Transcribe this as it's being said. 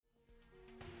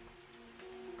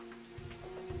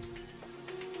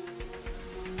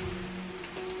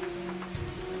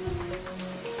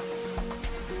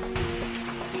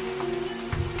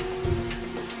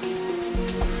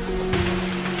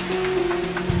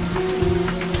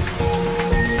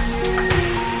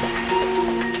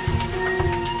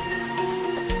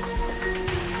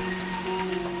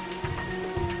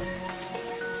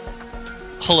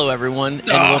everyone, and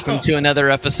welcome to another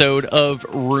episode of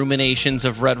Ruminations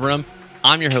of Red Room.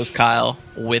 I'm your host, Kyle,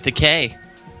 with a K.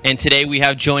 And today we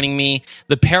have joining me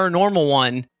the paranormal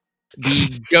one,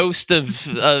 the ghost of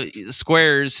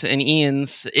squares and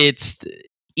Ian's. It's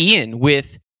Ian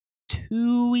with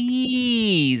two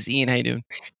E's. Ian, how you doing?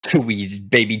 Two E's,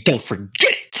 baby. Don't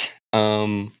forget it.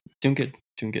 Doing good.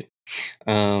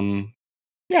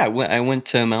 Yeah, I went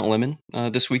to Mount Lemmon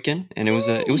this weekend, and it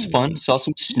was fun. Saw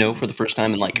some snow for the first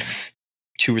time in like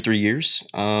 2 or 3 years.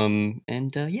 Yeah,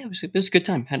 it was a good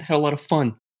time. Had a lot of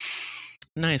fun.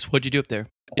 Nice. What'd you do up there?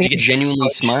 I think I genuinely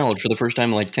smiled for the first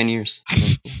time in like 10 years.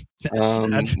 What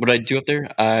did I do up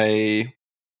there? We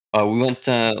went.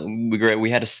 We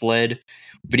had a sled,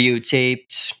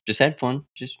 videotaped. Just had fun.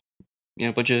 Just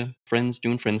a bunch of friends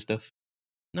doing friend stuff.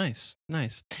 Nice.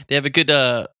 They have a good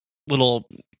little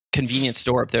convenience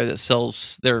store up there that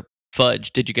sells their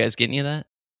fudge. Did you guys get any of that?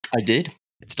 I did.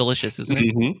 It's delicious, isn't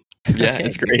it? Mm-hmm. Yeah, Okay.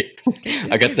 It's great.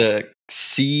 I got the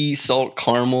sea salt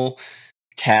caramel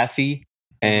taffy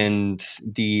and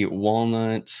the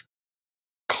walnut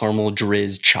caramel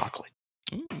drizz chocolate.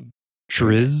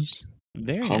 Drizz?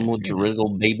 Very Caramel nice. drizzle,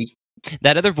 baby.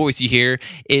 That other voice you hear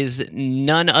is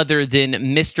none other than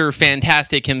Mr.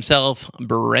 Fantastic himself,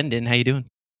 Brendan. How you doing?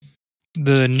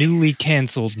 The newly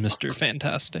canceled Mr.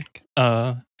 Fantastic.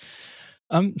 I'm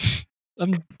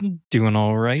doing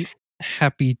all right.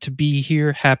 Happy to be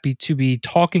here. Happy to be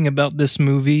talking about this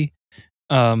movie.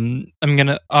 I'm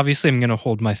gonna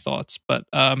hold my thoughts, but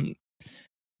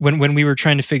when we were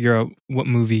trying to figure out what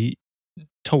movie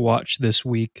to watch this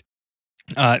week,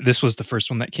 this was the first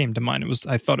one that came to mind.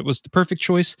 I thought it was the perfect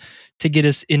choice to get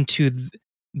us into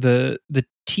the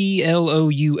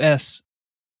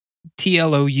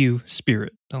TLOU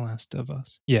spirit, The Last of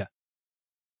Us. Yeah.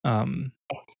 Gotcha.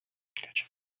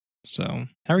 So,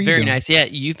 how are you Very doing? nice. Yeah,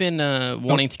 you've been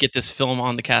wanting to get this film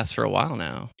on the cast for a while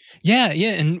now. Yeah,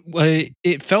 and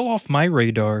it fell off my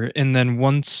radar, and then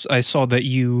once I saw that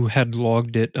you had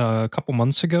logged it a couple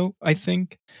months ago, I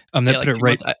think, that Yeah, put like it 2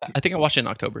 right. months. I think I watched it in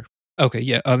October. Okay,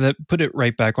 yeah, that put it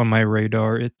right back on my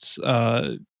radar. It's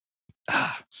I'm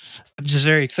just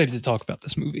very excited to talk about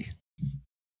this movie.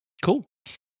 Cool.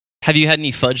 Have you had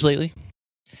any fudge lately?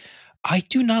 I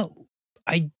do not.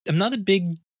 I'm not a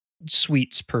big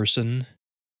sweets person.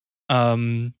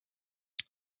 I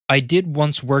did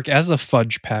once work as a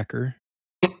fudge packer.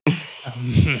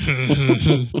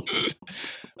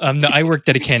 No, I worked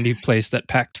at a candy place that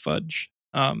packed fudge.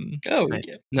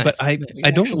 Nice. But I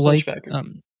Nice. don't Actual like fudge packer.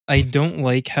 I don't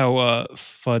like how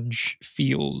fudge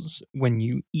feels when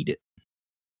you eat it.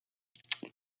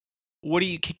 What do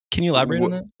you? Can you elaborate on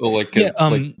that? Well, like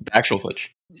actual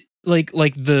fudge. Like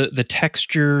the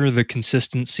texture, the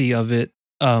consistency of it.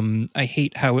 I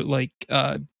hate how it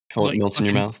How it melts in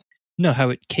your mouth. No, how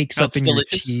it cakes How up it's in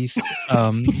delicious? your teeth.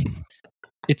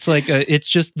 It's like it's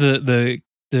just the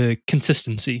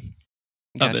consistency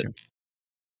of Gotcha.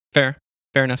 it.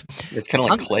 Fair enough. It's kind of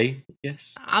like clay.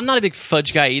 Yes. I'm not a big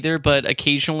fudge guy either, but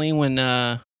occasionally when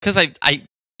because I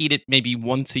eat it maybe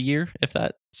once a year, if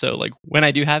that. So like when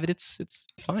I do have it, it's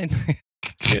fine.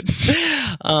 It's good.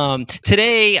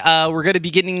 Today we're going to be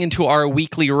getting into our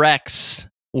weekly recs,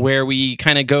 where we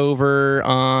kind of go over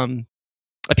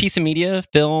a piece of media,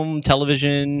 film,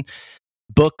 television,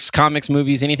 books, comics,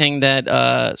 movies, anything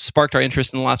that sparked our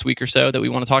interest in the last week or so that we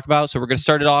want to talk about. So we're going to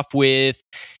start it off with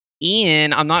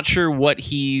Ian. I'm not sure what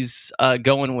he's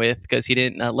going with because he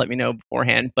didn't let me know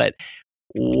beforehand, but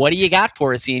what do you got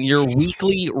for us, Ian? Your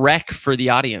weekly rec for the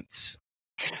audience.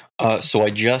 So I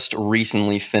just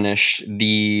recently finished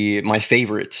my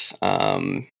favorite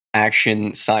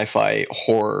action sci-fi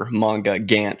horror manga,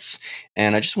 Gantz,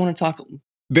 and I just want to talk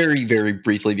very, very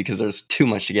briefly because there's too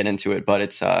much to get into it, but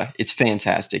it's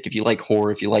fantastic. If you like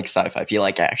horror, if you like sci-fi, if you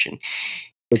like action,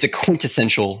 it's a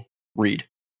quintessential read.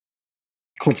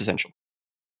 Quintessential.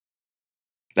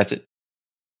 That's it.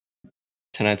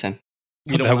 10 out of 10.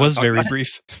 That was very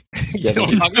brief. You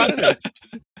don't talk about it?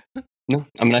 No,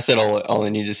 I mean, I said all I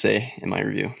needed to say in my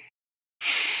review.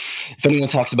 If anyone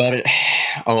talks about it,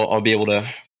 I'll be able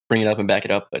to bring it up and back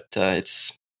it up, but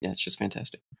it's just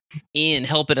fantastic. Ian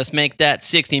helping us make that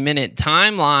 60-minute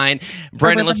timeline.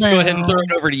 Brendan, let's go ahead and throw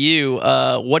it over to you.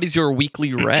 What is your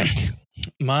weekly rec?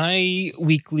 My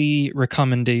weekly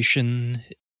recommendation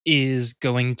is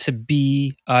going to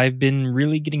be, I've been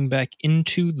really getting back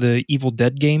into the Evil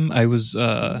Dead game. I was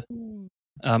I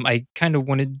kind of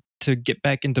wanted to get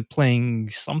back into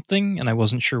playing something, and I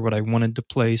wasn't sure what I wanted to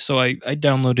play, so I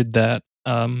downloaded that.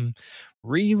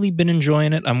 Really been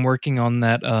enjoying it. I'm working on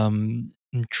that. I'm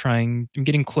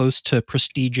getting close to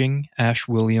prestiging Ash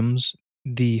Williams,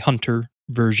 the Hunter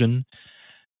version.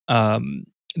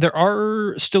 there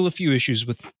are still a few issues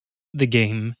with the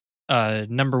game.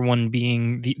 Number one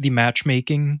being the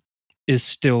matchmaking is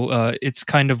still it's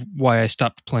kind of why I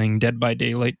stopped playing Dead by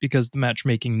Daylight, because the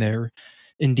matchmaking there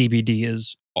in DBD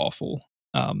is awful.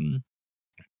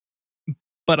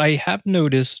 But I have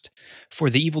noticed for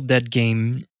the Evil Dead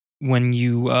game, when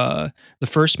you the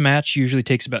first match usually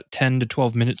takes about 10 to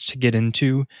 12 minutes to get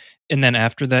into, and then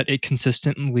after that it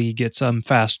consistently gets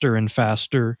faster and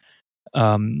faster.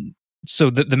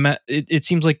 So it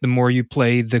seems like the more you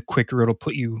play, the quicker it'll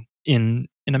put you in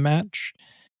a match.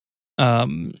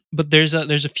 But there's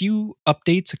a few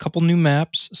updates, a couple new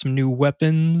maps, some new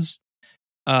weapons,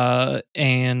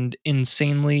 and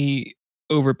insanely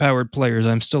overpowered players.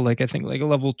 I'm still I think a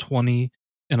level 20,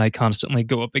 and I constantly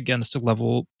go up against a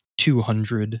level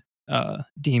 200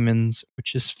 demons,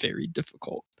 which is very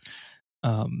difficult.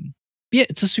 Yeah,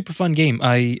 it's a super fun game.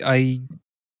 I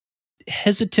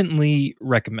hesitantly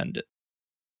recommend it.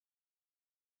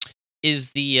 Is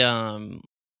the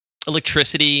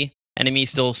electricity enemy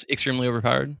still extremely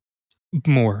overpowered?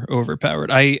 More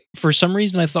overpowered. For some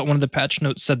reason I thought one of the patch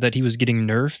notes said that he was getting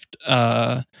nerfed.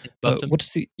 Buffed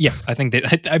him? I think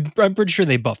I'm pretty sure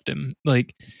they buffed him.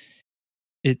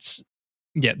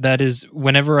 That is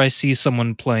whenever I see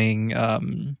someone playing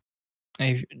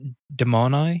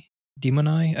Demoni,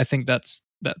 I think that's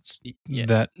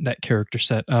that character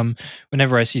set.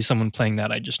 Whenever I see someone playing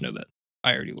that, I just know that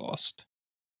I already lost.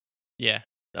 Yeah.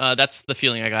 That's the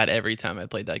feeling I got every time I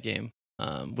played that game,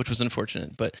 which was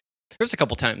unfortunate. But there was a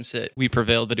couple times that we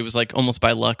prevailed, but it was almost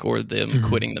by luck or them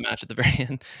quitting the match at the very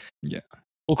end. Yeah.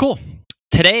 Well, cool.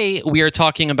 Today we are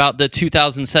talking about the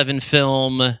 2007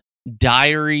 film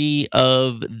Diary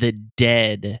of the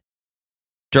Dead,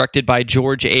 directed by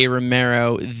George A.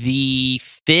 Romero, the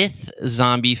 5th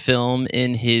zombie film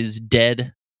in his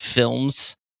Dead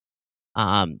films.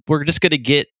 We're just going to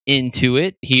get into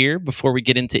it here before we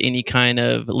get into any kind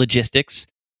of logistics.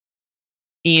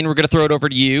 Ian, we're going to throw it over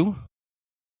to you.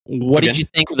 What did you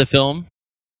think of the film?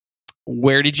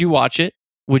 Where did you watch it?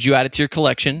 Would you add it to your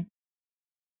collection?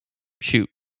 Shoot.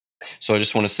 So I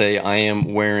just want to say I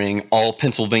am wearing all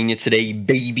Pennsylvania today,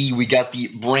 baby. We got the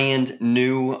brand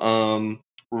new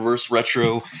reverse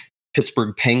retro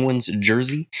Pittsburgh Penguins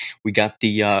jersey. We got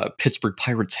the Pittsburgh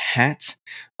Pirates hat.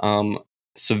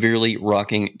 Severely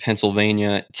rocking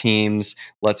Pennsylvania teams.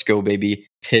 Let's go, baby.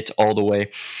 Pitt all the way.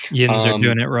 Yins are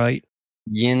doing it right.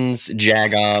 Yins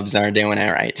Jagovs are doing it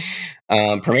right.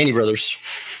 Permane Brothers.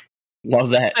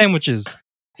 Love that. Sandwiches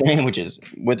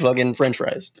with fucking French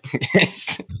fries.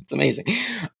 it's amazing.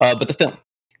 But the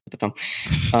film.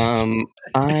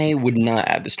 I would not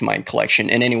add this to my collection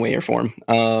in any way or form.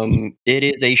 It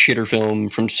is a shitter film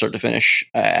from start to finish.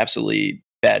 Absolutely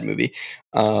bad movie.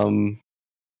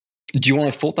 Do you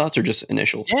want full thoughts or just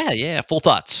initial? Yeah. Full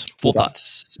thoughts. Full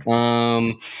thoughts.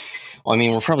 I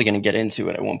mean, we're probably going to get into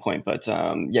it at one point, but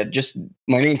just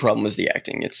my main problem is the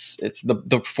acting. It's the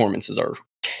performances are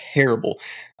terrible.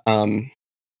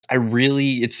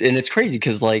 It's crazy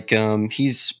because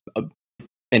he's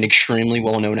an extremely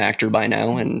well-known actor by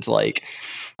now, and I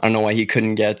don't know why he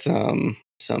couldn't get some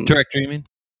director. You mean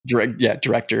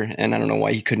director, and I don't know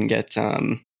why he couldn't get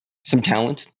some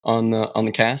talent on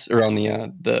the cast or on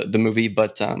the movie,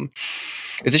 but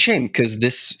it's a shame because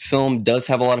this film does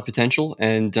have a lot of potential,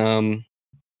 and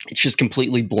it's just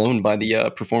completely blown by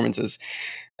the performances.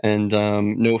 And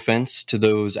no offense to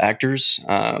those actors,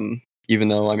 even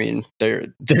though I mean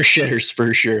they're shitters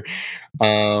for sure.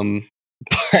 But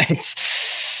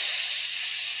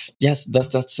yes,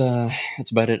 that's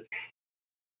about it.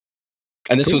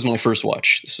 And this was my first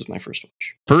watch.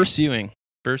 First viewing.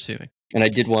 And I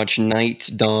did watch Night,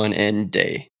 Dawn, and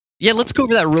Day. Yeah, let's go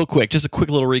over that real quick. Just a quick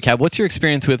little recap. What's your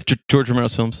experience with George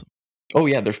Romero's films? Oh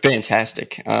yeah, they're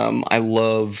fantastic. I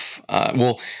love. I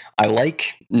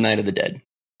like Night of the Dead.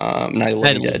 Night of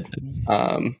the Living Dead.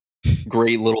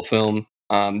 Great little film.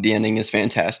 The ending is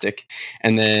fantastic.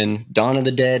 And then Dawn of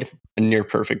the Dead, a near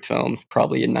perfect film,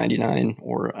 probably a 99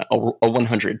 or a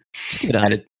 100.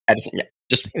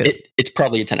 It's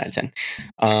probably a 10 out of 10.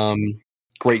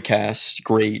 Great cast,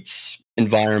 great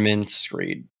environment,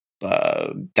 great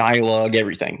dialogue,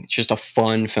 everything. It's just a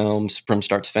fun film from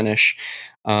start to finish.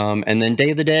 And then Day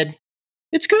of the Dead,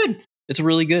 it's good. It's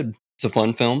really good. It's a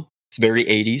fun film. It's very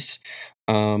 80s.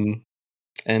 And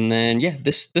then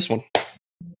this one.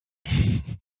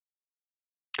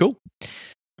 Cool.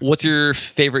 What's your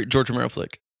favorite George Romero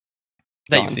flick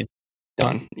that you've seen?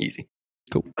 Dawn. Easy.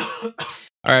 Cool.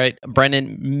 All right,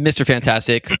 Brendan, Mr.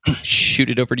 Fantastic, shoot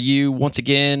it over to you. Once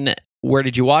again, where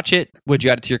did you watch it? Would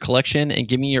you add it to your collection? And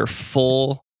give me your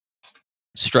full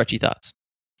stretchy thoughts.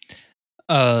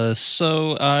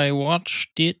 So I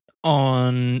watched it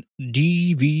on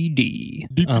DVD.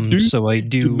 So I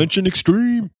do Dimension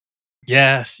Extreme.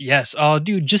 Yes. Oh,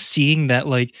 dude, just seeing that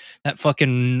that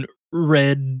fucking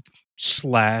red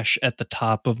slash at the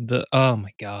top of the oh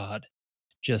my god,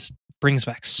 just brings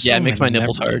back so Yeah, it makes many my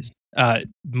nipples hard. memories.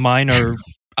 Mine are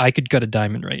I could cut a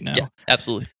diamond right now. Yeah,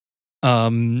 absolutely.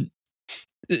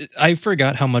 I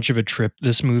forgot how much of a trip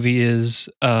this movie is.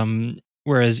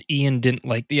 Whereas Ian didn't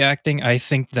like the acting, I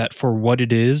think that for what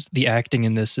it is, the acting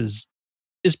in this is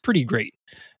pretty great,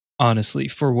 honestly,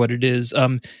 for what it is.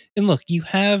 And look, you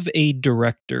have a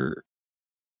director,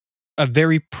 a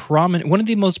very prominent, one of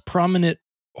the most prominent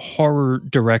horror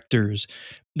directors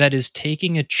that is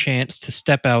taking a chance to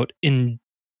step out and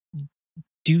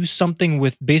do something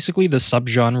with basically the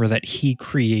subgenre that he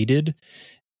created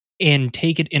and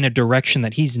take it in a direction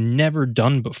that he's never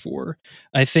done before.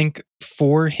 I think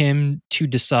for him to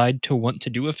decide to want to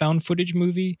do a found footage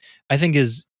movie, I think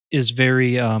is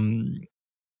very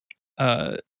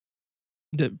the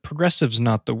progressive's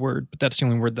not the word, but that's the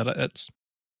only word that's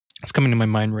coming to my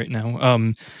mind right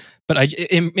now. But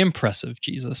impressive,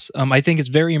 Jesus. I think it's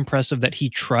very impressive that he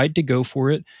tried to go for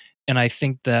it, and I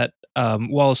think that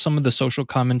while some of the social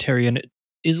commentary in it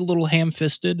is a little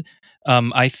ham-fisted,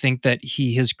 I think that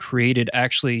he has created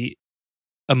actually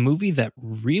a movie that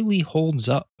really holds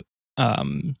up a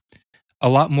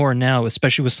lot more now,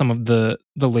 especially with some of the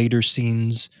later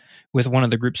scenes with one of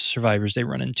the groups of survivors they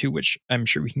run into, which I'm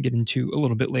sure we can get into a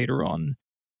little bit later on.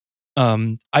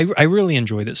 I really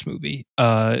enjoy this movie.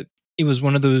 It was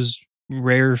one of those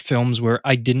rare films where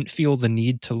I didn't feel the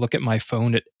need to look at my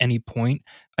phone at any point.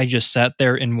 I just sat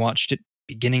there and watched it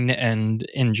beginning to end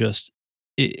and just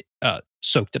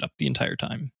soaked it up the entire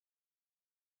time.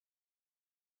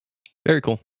 Very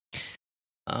cool.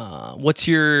 What's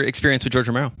your experience with George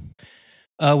Romero?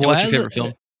 Well, what's your favorite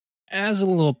film? As a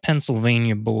little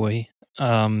Pennsylvania boy,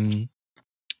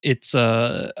 it's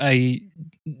I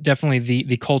definitely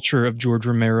the culture of George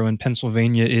Romero in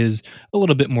Pennsylvania is a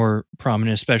little bit more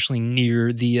prominent, especially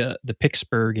near the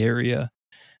Pittsburgh area.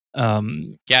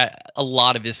 Yeah, a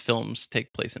lot of his films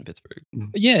take place in Pittsburgh.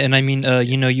 Yeah, and I mean,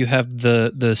 you have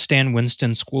the Stan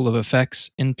Winston School of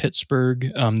Effects in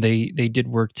Pittsburgh. They did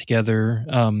work together.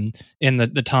 And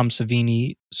the Tom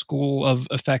Savini School of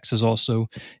Effects is also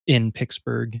in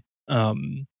Pittsburgh,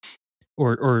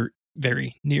 or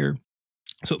very near.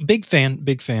 So big fan.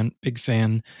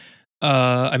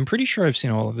 I'm pretty sure I've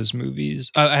seen all of his movies.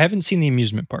 I haven't seen The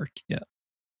Amusement Park yet,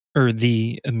 or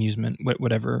The Amusement,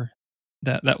 whatever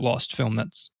that lost film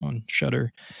that's on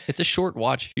Shudder. It's a short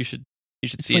watch. You should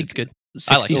see it. It's good.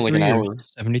 63 I like it. Like an hour.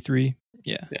 73.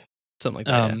 Yeah, something like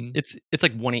that. It's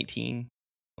like 118.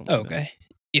 Okay.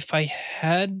 If I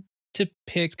had to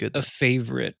pick a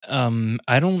favorite,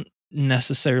 I don't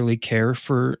necessarily care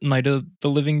for Night of the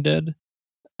Living Dead.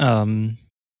 That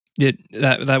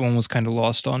one was kind of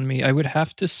lost on me. I would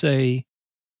have to say,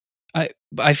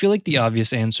 I feel like the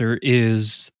obvious answer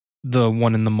is the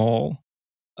one in the mall,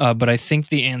 but I think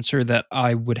the answer that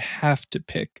I would have to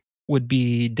pick would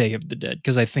be Day of the Dead,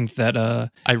 because I think that I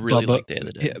really like Day of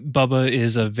the Dead. Bubba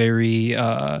is a very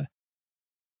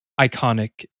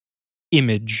iconic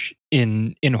image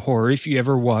in horror. If you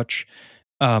ever watch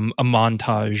a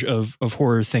montage of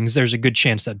horror things, there's a good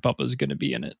chance that Bubba's going to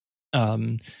be in it.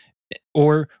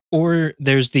 Or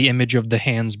there's the image of the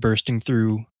hands bursting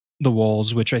through the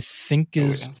walls, which I think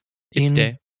is it's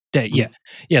Day.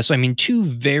 Yeah. So I mean, two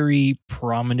very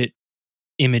prominent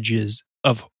images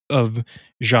of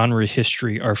genre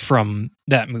history are from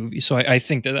that movie. So I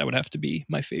think that would have to be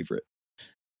my favorite.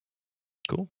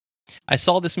 Cool. I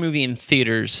saw this movie in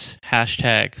theaters.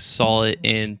 # saw it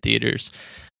in theaters.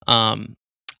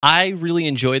 I really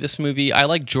enjoy this movie. I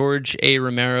like George A.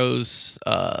 Romero's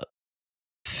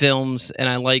films, and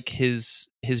I like his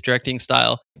directing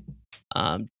style.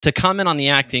 To comment on the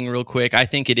acting real quick, I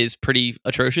think it is pretty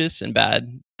atrocious and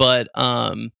bad. But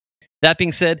that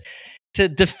being said, to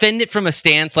defend it from a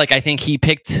stance, like I think he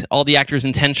picked all the actors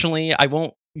intentionally, I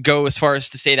won't go as far as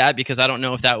to say that because I don't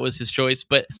know if that was his choice.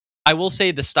 But I will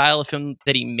say the style of film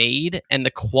that he made and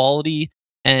the quality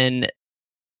and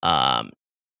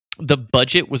the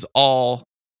budget was all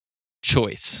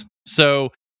choice.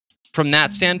 So from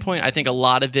that standpoint, I think a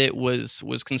lot of it was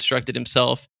constructed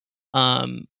himself.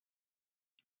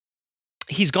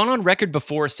 He's gone on record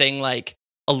before saying like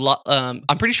a lot.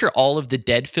 I'm pretty sure all of the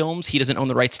Dead films, he doesn't own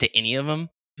the rights to any of them.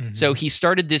 Mm-hmm. So he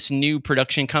started this new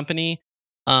production company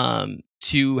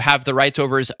to have the rights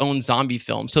over his own zombie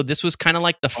film. So this was kind of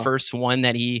like the first one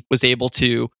that he was able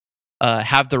to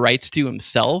have the rights to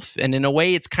himself. And in a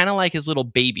way, it's kind of like his little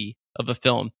baby of a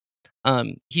film.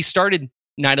 He started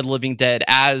Night of the Living Dead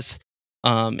as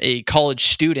a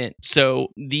college student. So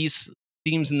these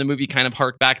themes in the movie kind of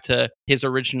hark back to his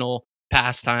original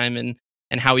pastime and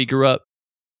how he grew up.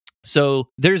 So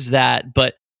there's that.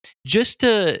 But just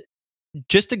to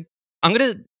I'm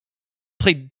gonna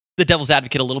play the devil's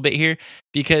advocate a little bit here,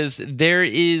 because there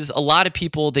is a lot of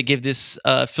people that give this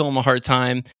film a hard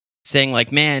time, saying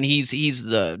like, man, he's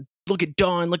the, look at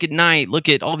Dawn, look at Night, look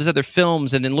at all of his other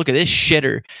films, and then look at this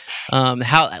shitter.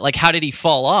 How did he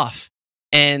fall off?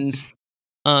 And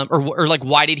or like,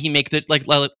 why did he make the,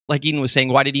 like Eden was saying,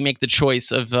 why did he make the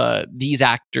choice of these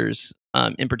actors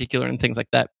in particular and things like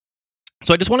that?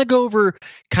 So I just want to go over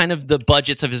kind of the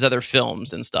budgets of his other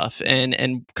films and stuff,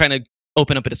 and kind of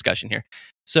open up a discussion here.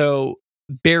 So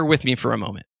bear with me for a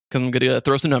moment, because I'm going to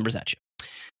throw some numbers at you.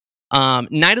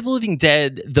 Night of the Living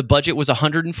Dead, the budget was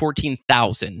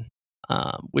 $114,000,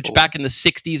 which back in the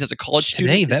 60s as a college student,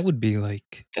 today that would be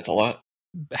like, That's a lot.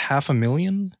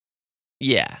 $500,000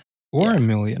 yeah, or yeah. $1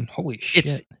 million. Holy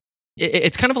shit!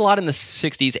 It's kind of a lot in the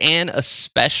 60s, and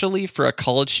especially for a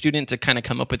college student to kind of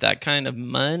come up with that kind of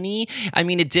money. I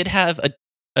mean, it did have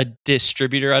a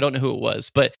distributor. I don't know who it was,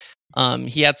 but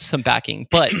he had some backing.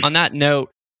 But on that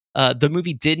note, the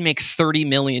movie did make $30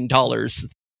 million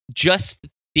just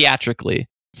theatrically.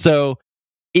 So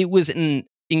it was an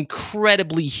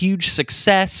incredibly huge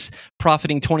success,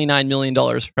 profiting $29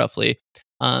 million roughly.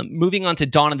 Moving on to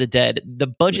Dawn of the Dead, the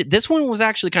budget, this one was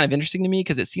actually kind of interesting to me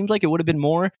because it seems like it would have been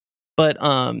more. But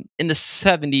in the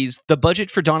 70s, the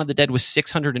budget for Dawn of the Dead was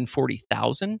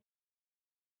 $640,000.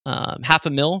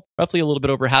 $500,000, roughly a little bit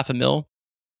over $500,000.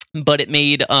 But it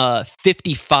made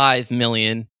 $55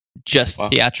 million just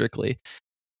theatrically.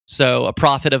 So a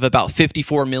profit of about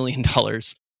 $54 million.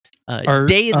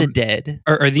 Day of the Dead.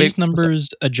 Are these numbers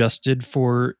adjusted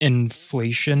for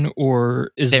inflation,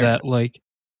 or is that like,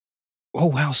 oh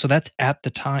wow, so that's at the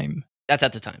time? That's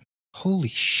at the time. Holy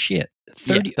shit.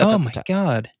 30, yeah, oh my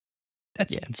god.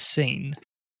 That's insane.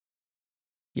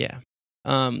 Yeah.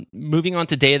 Moving on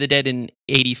to Day of the Dead in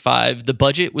 85, the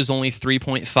budget was only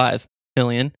 $3.5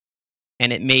 million,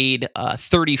 and it made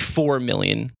 $34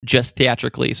 million just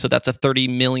theatrically. So that's a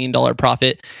 $30 million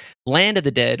profit. Land of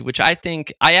the Dead, which I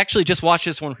actually just watched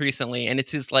this one recently, and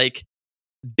it's his like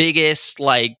biggest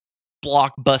like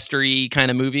blockbustery kind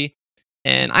of movie.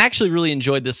 And I actually really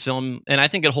enjoyed this film, and I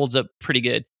think it holds up pretty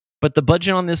good. But the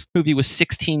budget on this movie was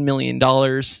 $16 million.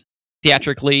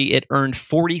 Theatrically, it earned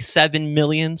 $47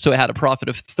 million, so it had a profit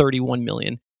of $31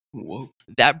 million. Whoa.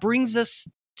 That brings us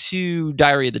to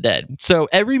Diary of the Dead. So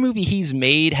every movie he's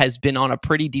made has been on a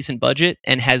pretty decent budget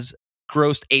and has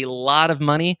grossed a lot of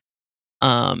money.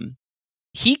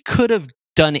 He could have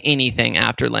done anything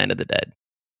after Land of the Dead.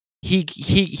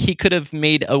 He could have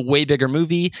made a way bigger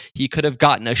movie. He could have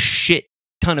gotten a shit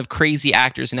ton of crazy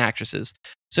actors and actresses.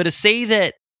 So to say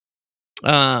that,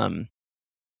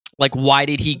 like, why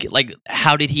did he, like,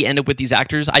 how did he end up with these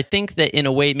actors? I think that in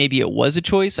a way, maybe it was a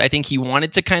choice. I think he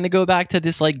wanted to kind of go back to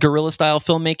this like guerrilla style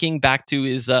filmmaking, back to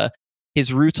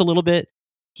his roots a little bit.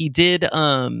 He did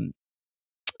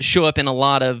show up in a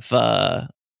lot of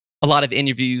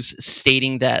interviews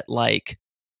stating that like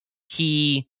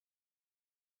he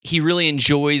really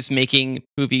enjoys making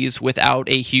movies without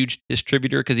a huge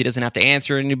distributor, because he doesn't have to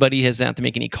answer anybody, he doesn't have to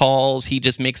make any calls. He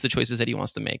just makes the choices that he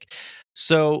wants to make.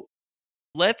 So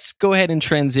let's go ahead and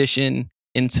transition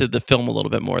into the film a little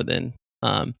bit more then.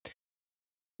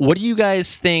 What do you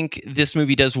guys think this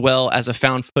movie does well as a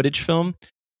found footage film?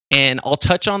 And I'll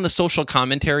touch on the social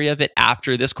commentary of it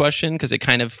after this question, because it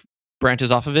kind of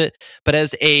branches off of it. But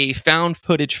as a found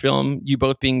footage film, you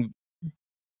both being,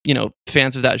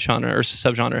 fans of that genre or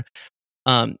subgenre,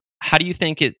 how do you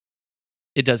think it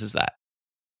does as that?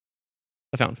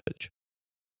 A found footage.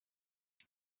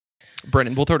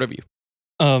 Brennan, we'll throw it over you.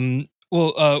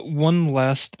 Well, one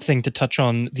last thing to touch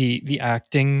on the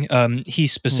acting. He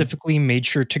specifically made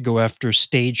sure to go after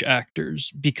stage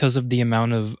actors because of the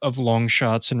amount of long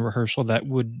shots and rehearsal that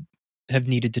would have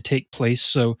needed to take place.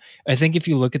 So I think if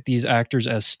you look at these actors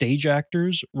as stage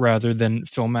actors rather than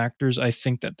film actors, I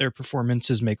think that their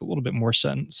performances make a little bit more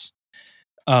sense.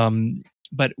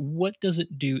 But what does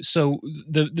it do? So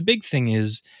the big thing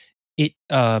is it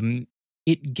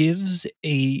gives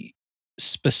a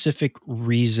specific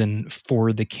reason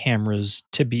for the cameras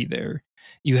to be there.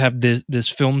 You have this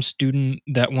film student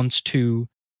that wants to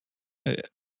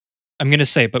I'm going to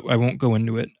say it, but I won't go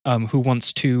into it, who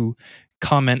wants to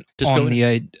comment on the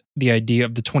idea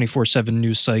of the 24/7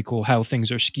 news cycle, how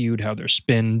things are skewed, how they're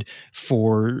spinned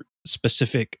for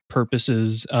specific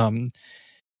purposes,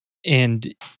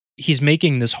 and he's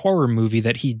making this horror movie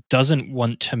that he doesn't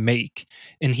want to make,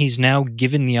 and he's now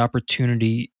given the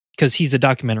opportunity because he's a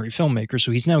documentary filmmaker.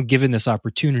 So he's now given this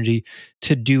opportunity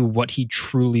to do what he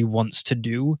truly wants to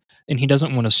do, and he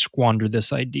doesn't want to squander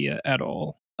this idea at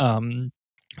all.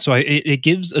 So it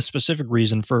gives a specific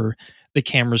reason for the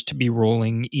cameras to be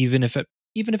rolling, even if at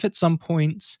some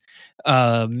points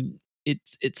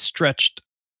it's stretched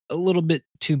a little bit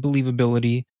to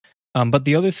believability. But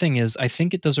the other thing is, I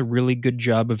think it does a really good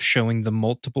job of showing the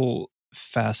multiple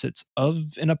facets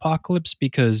of an apocalypse,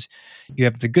 because you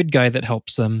have the good guy that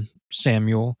helps them,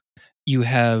 Samuel. You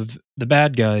have the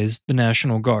bad guys, the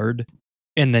National Guard,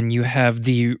 and then you have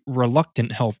the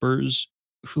reluctant helpers,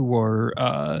 who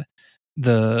are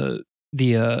the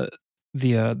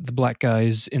black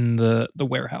guys in the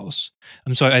warehouse.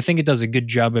 So I think it does a good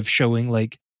job of showing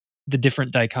like the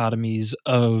different dichotomies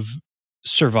of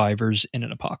survivors in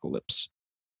an apocalypse.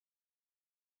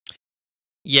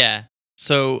 Yeah.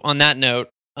 So on that note,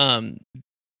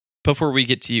 before we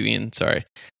get to you, Ian, sorry,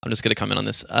 I'm just going to comment on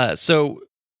this.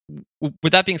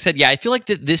 With that being said, yeah, I feel like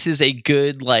that this is a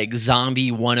good like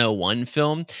zombie 101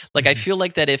 film. Like I feel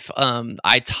like that if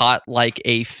I taught like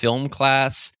a film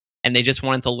class and they just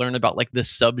wanted to learn about like the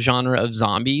subgenre of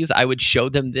zombies, I would show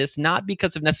them this, not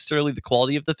because of necessarily the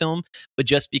quality of the film, but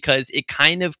just because it's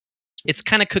kind of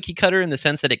cookie cutter in the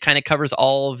sense that it kind of covers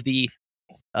all of the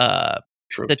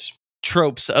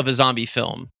tropes of a zombie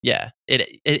film. Yeah,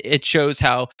 it shows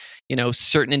how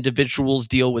certain individuals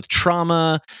deal with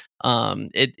trauma.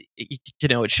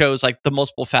 It shows like the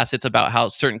multiple facets about how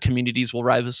certain communities will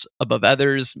rise above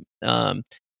others.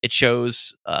 It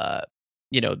shows how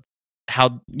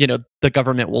the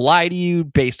government will lie to you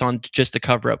based on just to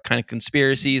cover up kind of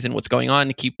conspiracies and what's going on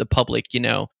to keep the public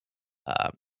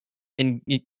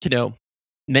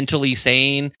mentally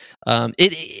sane.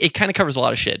 It kind of covers a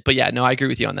lot of shit. But yeah, no, I agree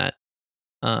with you on that.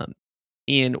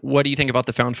 Ian, what do you think about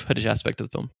the found footage aspect of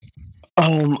the film?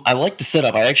 I like the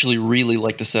setup. I actually really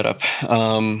like the setup.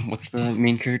 What's the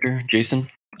main character? Jason.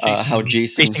 How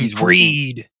Jason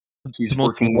Creed. He's the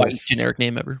most working white with generic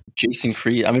name ever. Jason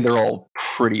Creed. I mean, they're all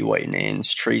pretty white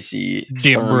names. Tracy,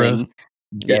 Deborah,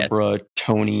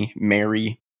 Tony,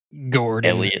 Mary,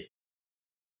 Gordon, Elliot.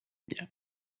 Yeah,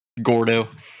 Gordo.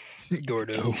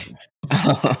 You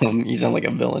sound like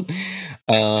a villain,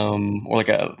 or like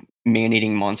a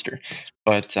man-eating monster.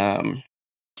 But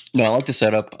no, I like the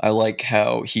setup. I like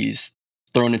how he's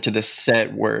thrown into this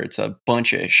set where it's a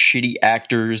bunch of shitty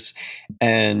actors,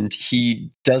 and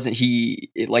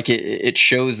it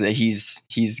shows that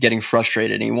he's getting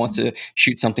frustrated and he wants to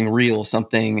shoot something real,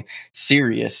 something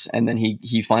serious, and then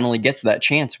he finally gets that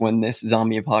chance when this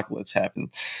zombie apocalypse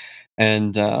happens.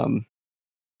 And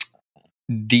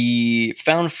the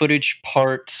found footage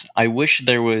part, I wish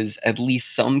there was at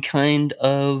least some kind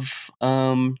of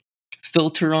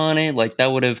filter on it. Like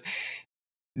that would have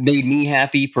made me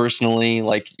happy personally.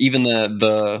 Like even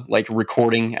the like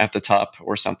recording at the top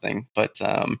or something. But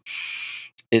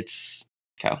it's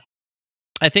Cal.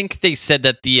 I think they said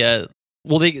that they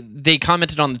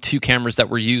commented on the 2 cameras that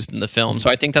were used in the film, so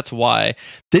I think that's why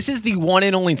this is the one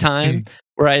and only time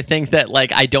where I think that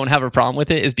like I don't have a problem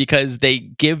with it, is because they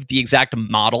give the exact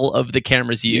model of the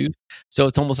cameras used, so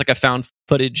it's almost like a found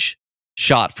footage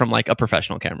shot from like a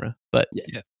professional camera. But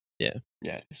yeah, it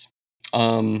is.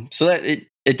 So that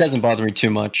it doesn't bother me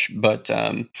too much, but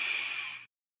yeah,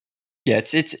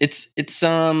 it's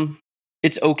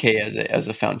okay as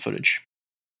a found footage.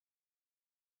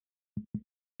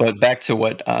 But back to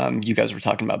what you guys were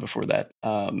talking about before that,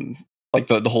 like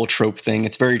the whole trope thing.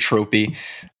 It's very tropey.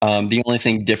 The only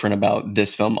thing different about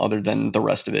this film, other than the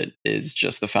rest of it, is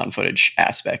just the found footage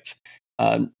aspect.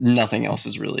 Nothing else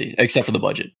is really, except for the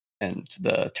budget and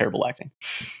the terrible acting.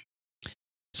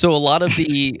 So a lot of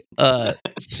the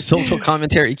social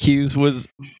commentary cues was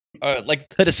like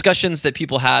the discussions that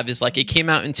people have is like it came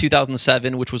out in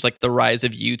 2007, which was like the rise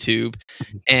of YouTube,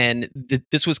 and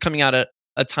this was coming out at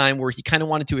a time where he kind of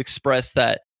wanted to express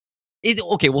that.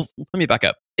 Okay, well, let me back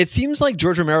up. It seems like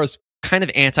George Romero is kind of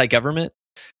anti-government.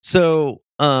 So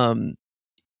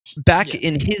back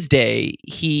in his day,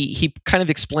 he kind of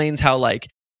explains how like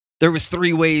there was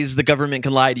 3 ways the government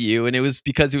can lie to you, and it was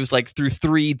because it was like through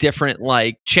 3 different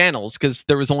like channels, because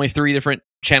there was only 3 different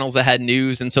channels that had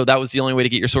news, and so that was the only way to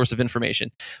get your source of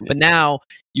information. But now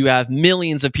you have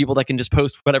millions of people that can just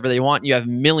post whatever they want. You have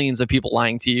millions of people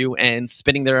lying to you and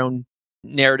spinning their own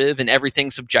narrative, and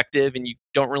everything's subjective, and you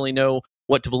don't really know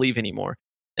what to believe anymore.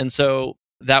 And so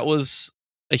that was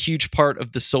a huge part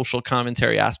of the social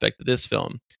commentary aspect of this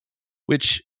film,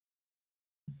 which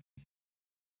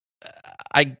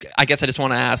I guess I just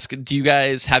want to ask, do you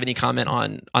guys have any comment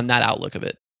on that outlook of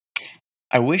it?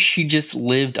 I wish he just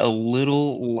lived a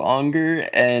little longer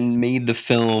and made the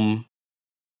film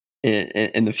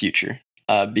in the future,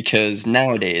 because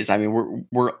nowadays, I mean,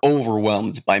 we're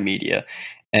overwhelmed by media,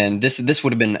 and this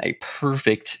would have been a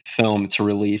perfect film to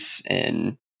release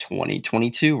in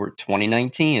 2022 or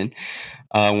 2019,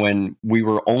 when we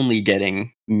were only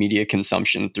getting media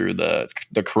consumption through the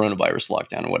coronavirus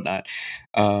lockdown and whatnot.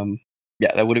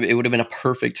 Yeah, it would have been a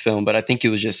perfect film, but I think it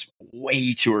was just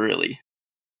way too early.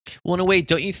 Well, in a way,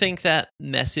 don't you think that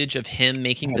message of him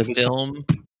making Ahead the of his time. film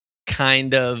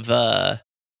kind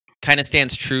of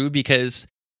stands true? Because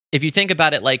if you think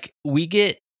about it, like we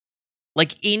get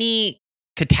like any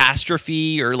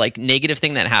catastrophe or like negative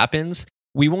thing that happens,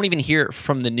 we won't even hear it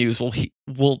from the news.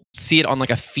 We'll see it on like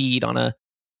a feed on a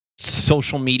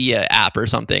social media app or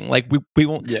something. Like we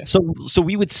won't. Yeah. So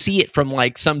we would see it from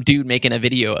like some dude making a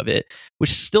video of it, which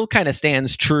still kind of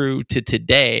stands true to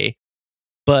today.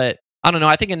 But I don't know.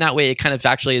 I think in that way, it kind of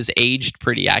actually is aged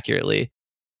pretty accurately.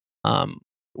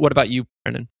 What about you,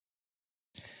 Brendan?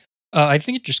 I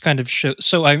think it just kind of shows.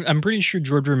 So I'm pretty sure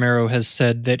George Romero has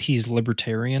said that he's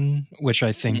libertarian, which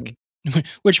I think,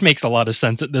 which makes a lot of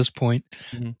sense at this point.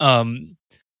 Mhm.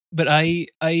 But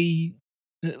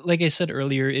like I said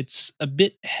earlier, it's a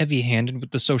bit heavy-handed with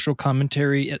the social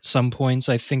commentary at some points.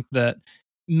 I think that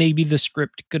maybe the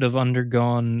script could have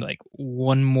undergone like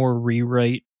one more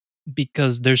rewrite,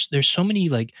 because there's so many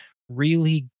like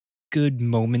really good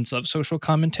moments of social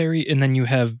commentary, and then you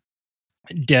have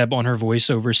Deb on her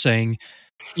voiceover saying,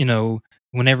 you know,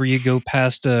 whenever you go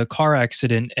past a car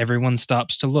accident, everyone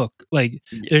stops to look. Like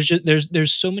Yeah.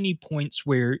 there's so many points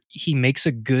where he makes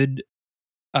a good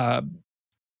uh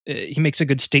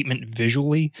statement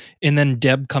visually, and then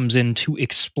Deb comes in to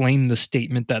explain the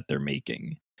statement that they're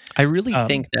making. I really Um,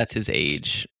 think that's his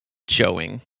age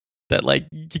showing. That like,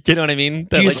 you know what I mean?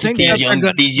 That Do you like think he that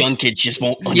can't. These young kids just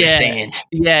won't understand.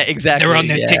 Yeah, exactly. They're on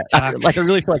their yeah. TikToks. I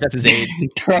really feel like that's his age.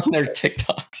 They're on their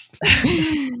TikToks.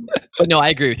 But no, I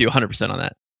agree with you 100% on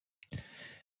that.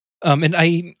 and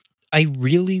I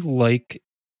really like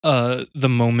the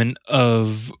moment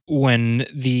of when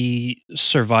the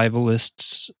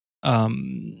survivalists,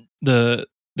 the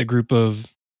group of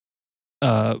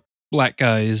black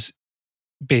guys,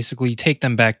 basically take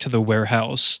them back to the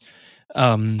warehouse.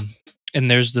 And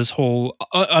there's this whole,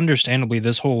 understandably,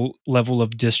 this whole level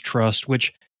of distrust,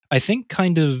 which I think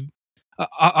kind of,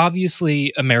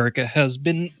 obviously, America has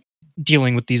been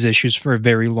dealing with these issues for a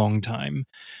very long time.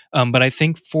 But I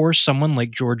think for someone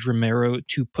like George Romero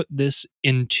to put this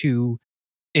into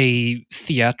a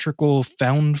theatrical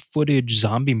found footage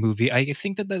zombie movie, I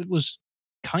think that was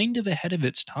kind of ahead of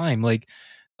its time. Like,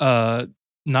 not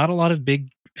a lot of big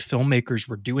filmmakers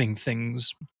were doing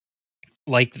things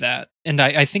like that. And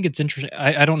I think it's interesting.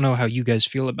 I don't know how you guys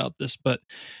feel about this, but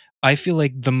I feel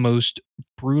like the most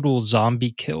brutal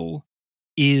zombie kill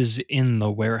is in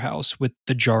the warehouse with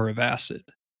the jar of acid.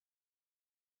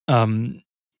 Um,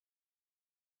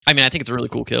 I mean, I think it's a really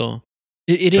cool kill.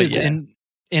 it But is, yeah.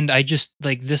 and I just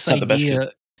like this It's not the best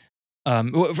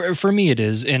idea. For me, it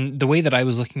is, and the way that I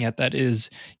was looking at that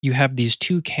is you have these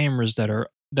two cameras that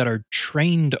are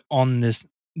trained on this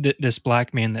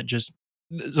black man that just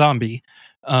zombie.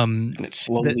 And it's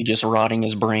slowly just rotting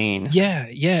his brain. Yeah,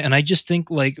 and I just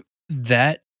think like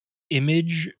that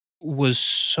image was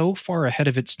so far ahead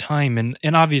of its time,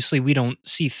 and obviously we don't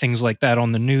see things like that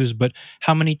on the news, but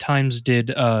how many times did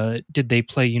they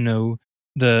play,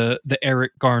 the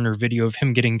Eric Garner video of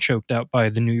him getting choked out by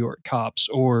the New York cops,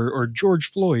 or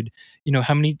George Floyd?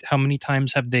 How many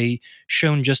times have they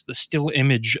shown just the still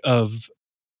image of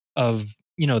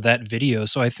that video?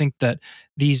 So I think that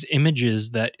these images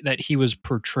that he was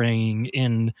portraying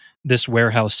in this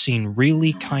warehouse scene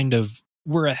really kind of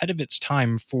were ahead of its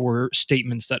time for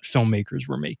statements that filmmakers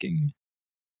were making.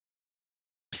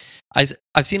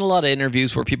 I've seen a lot of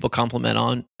interviews where people compliment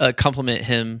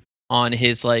him on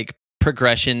his like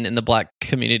progression in the black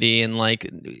community, and like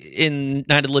in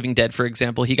Night of the Living Dead, for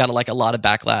example, he got like a lot of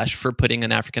backlash for putting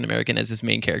an African American as his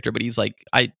main character. But he's like,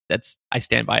 I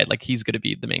stand by it. Like he's going to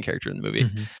be the main character in the movie,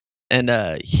 and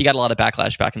he got a lot of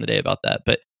backlash back in the day about that.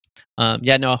 But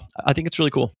yeah, no, I think it's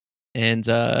really cool. And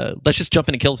let's just jump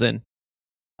into kills then.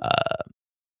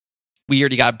 We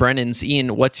already got Brennan's.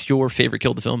 Ian, what's your favorite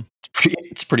kill of the film?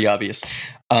 It's pretty obvious.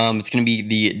 It's going to be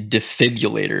the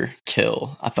defibrillator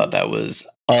kill. I thought that was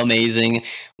amazing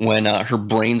when her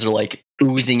brains are like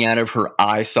oozing out of her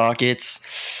eye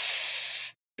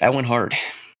sockets. That went hard.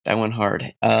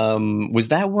 Was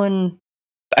that one?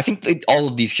 I think all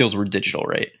of these kills were digital,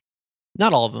 right?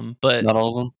 Not all of them, but not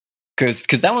all of them.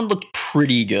 Because that one looked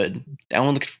pretty good. That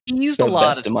one looked. He used the a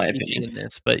lot best, of in my CG opinion. in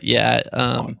this, but yeah,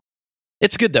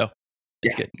 it's good though.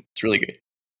 It's good. It's really good.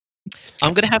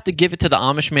 I'm gonna have to give it to the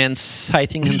Amish man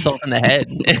scything himself in the head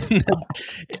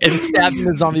and stabbing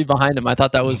the zombie behind him. I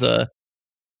thought that was a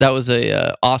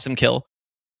awesome kill.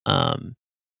 Can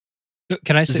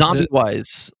I say Zombie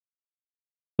wise,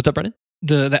 what's up, Brennan?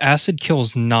 the acid kill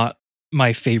is not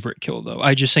my favorite kill though.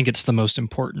 I just think it's the most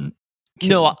important kill.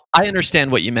 No, I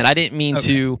understand what you meant. I didn't mean Okay.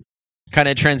 to kind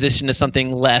of transition to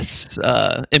something less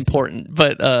important,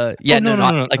 but yeah,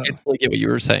 no. I totally get what you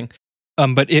were saying.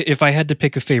 But if I had to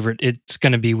pick a favorite, it's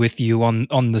going to be with you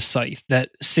on the scythe. That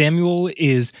Samuel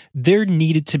is there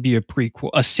needed to be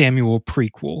a Samuel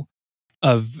prequel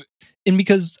and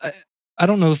because I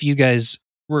don't know if you guys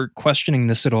were questioning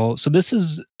this at all. So this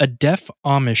is a deaf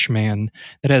Amish man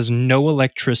that has no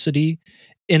electricity,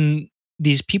 and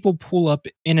these people pull up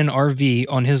in an RV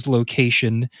on his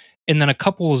location, and then a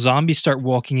couple of zombies start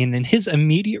walking in, and his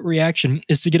immediate reaction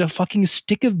is to get a fucking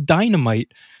stick of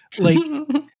dynamite. Like,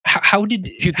 how did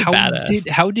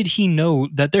he know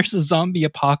that there's a zombie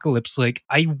apocalypse? Like,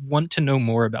 I want to know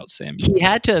more about Samuel. He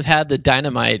had to have had the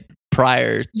dynamite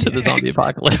prior to the zombie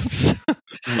apocalypse.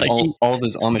 Like all of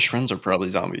his Amish friends are probably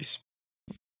zombies.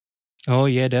 Oh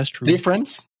yeah, that's true. Are they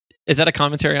friends? Is that a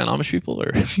commentary on Amish people,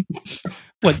 or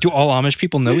what? Do all Amish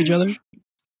people know each other?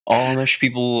 All Amish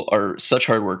people are such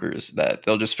hard workers that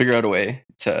they'll just figure out a way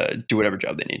to do whatever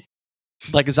job they need.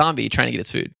 Like a zombie trying to get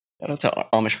its food. Shout out to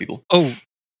Amish people. Oh,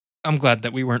 I'm glad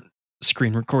that we weren't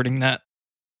screen recording that.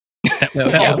 That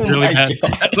Oh looked really my bad.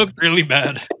 God. That looked really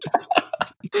bad.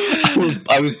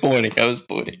 I was pointing.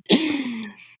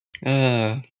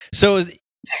 So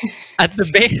at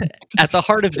the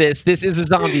heart of this is a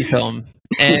zombie film,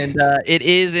 and it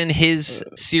is in his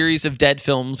series of Dead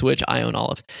films, which I own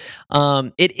all of.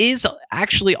 It is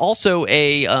actually also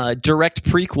a direct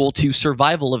prequel to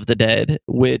Survival of the Dead,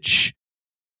 which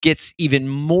gets even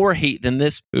more hate than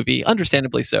this movie,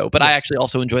 understandably so. But I actually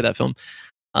also enjoy that film.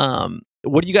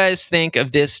 What do you guys think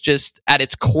of this? Just at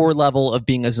its core level of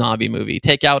being a zombie movie,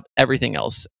 take out everything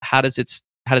else. How does it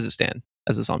stand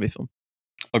as a zombie film?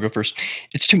 I'll go first.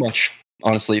 It's too much.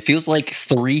 Honestly, it feels like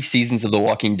 3 seasons of The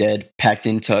Walking Dead packed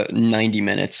into 90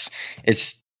 minutes.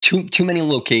 It's too many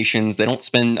locations. They don't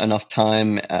spend enough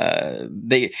time.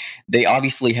 They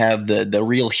obviously have the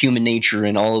real human nature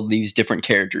in all of these different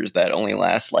characters that only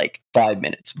last like 5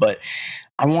 minutes. But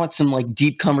I want some like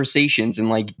deep conversations and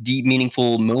like deep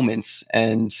meaningful moments.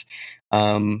 And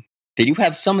they do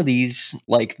have some of these,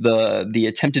 like the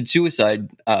attempted suicide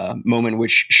moment,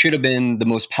 which should have been the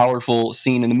most powerful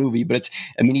scene in the movie, but it's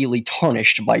immediately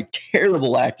tarnished by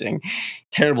terrible acting.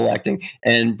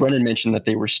 And Brennan mentioned that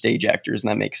they were stage actors, and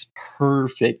that makes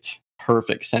perfect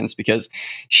sense because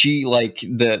she, like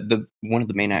the one of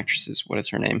the main actresses, what is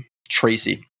her name?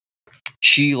 Tracy.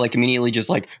 She like immediately just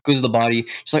like goes to the body.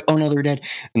 She's like, "Oh no, they're dead."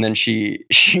 And then she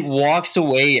walks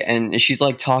away and she's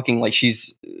like talking like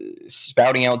she's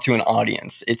spouting out to an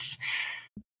audience. It's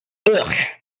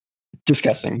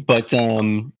disgusting. But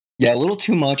yeah, a little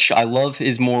too much. I love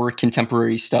his more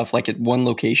contemporary stuff, like at one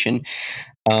location.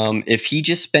 If he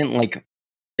just spent like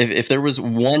if there was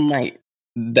one night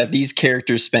that these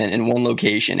characters spent in one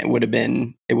location, it would have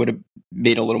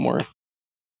made a little more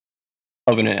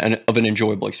of an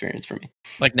enjoyable experience for me.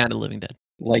 Like Night of the Living Dead.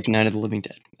 Like Night of the Living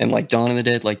Dead. And like Dawn of the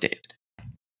Dead, like Day of the Dead.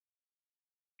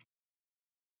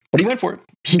 But he went for it.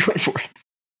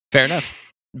 Fair enough.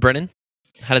 Brennan,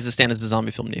 how does it stand as a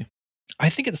zombie film to you? I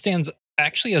think it stands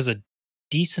actually as a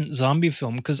decent zombie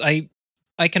film because I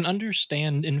can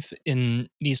understand in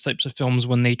these types of films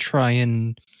when they try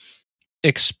and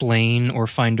explain or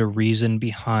find a reason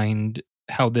behind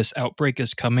how this outbreak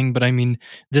is coming, but I mean,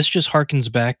 this just harkens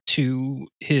back to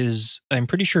I'm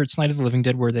pretty sure it's Night of the Living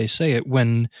Dead where they say it,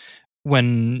 when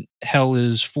hell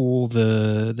is full,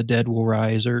 the dead will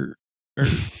rise, or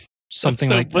something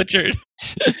so like butchered.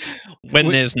 When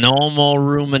there's no more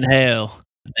room in hell,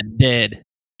 the dead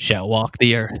shall walk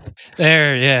the earth.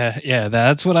 There, yeah,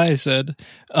 that's what I said.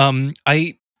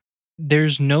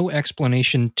 There's no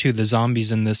explanation to the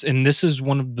zombies in this, and this is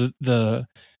one of the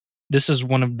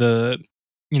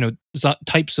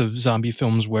types of zombie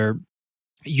films where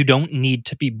you don't need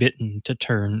to be bitten to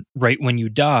turn. Right when you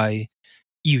die,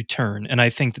 you turn, and I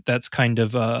think that's kind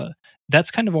of all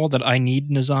that I need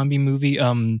in a zombie movie.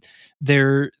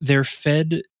 They're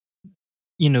fed,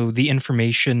 the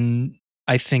information,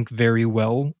 I think, very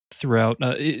well throughout,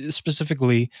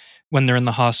 specifically when they're in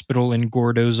the hospital and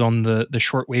Gordo's on the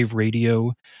shortwave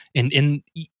radio, and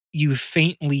you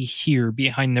faintly hear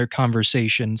behind their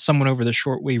conversation, someone over the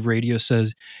shortwave radio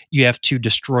says, "You have to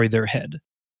destroy their head."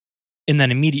 And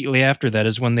then immediately after that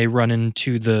is when they run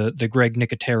into the Greg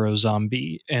Nicotero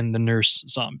zombie and the nurse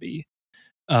zombie.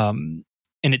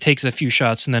 and it takes a few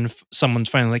shots, and then someone's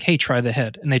finally like, "Hey, try the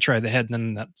head," and they try the head, and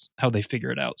then that's how they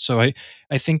figure it out. So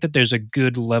I think that there's a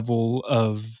good level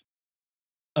of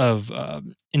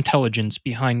intelligence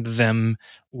behind them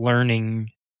learning,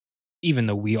 even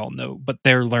though we all know, but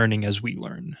they're learning as we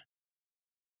learn.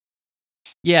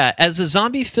 Yeah, as a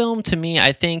zombie film, to me,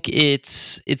 I think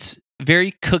it's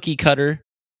very cookie cutter,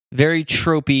 very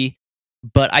tropey,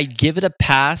 but I give it a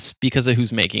pass because of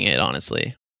who's making it,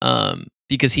 honestly.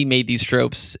 Because he made these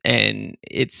tropes, and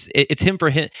it's him for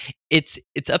him. It's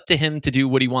up to him to do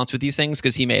what he wants with these things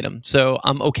because he made them. So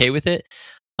I'm okay with it.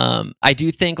 I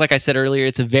do think, like I said earlier,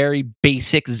 it's a very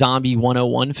basic zombie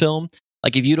 101 film.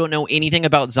 Like if you don't know anything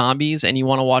about zombies and you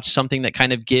want to watch something that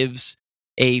kind of gives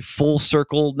a full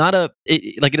circle, not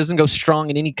it doesn't go strong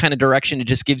in any kind of direction. It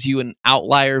just gives you an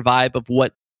outlier vibe of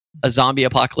what a zombie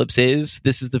apocalypse is.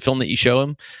 This is the film that you show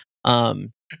him.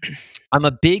 I'm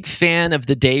a big fan of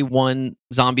the day one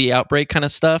zombie outbreak kind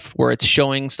of stuff, where it's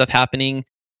showing stuff happening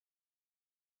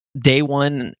day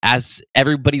one as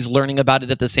everybody's learning about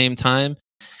it at the same time.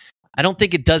 I don't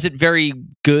think it does it very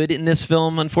good in this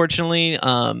film, unfortunately.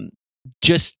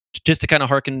 Just to kind of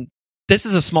harken, this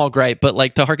is a small gripe, but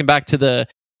like to harken back to the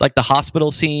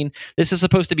hospital scene. This is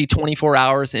supposed to be 24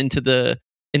 hours into the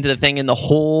thing, and the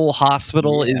whole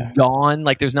hospital is gone.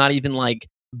 Like there's not even like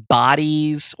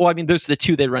bodies. Well, I mean, there's the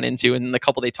two they run into, and the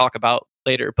couple they talk about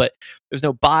later. But there's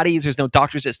no bodies. There's no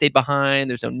doctors that stayed behind.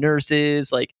 There's no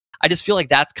nurses. Like I just feel like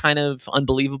that's kind of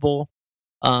unbelievable.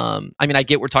 I mean, I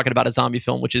get we're talking about a zombie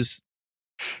film, which is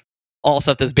all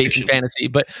stuff that's based in fantasy,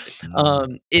 but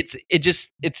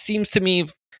it seems to me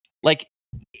like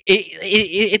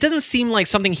it doesn't seem like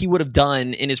something he would have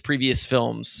done in his previous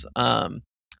films.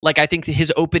 Like I think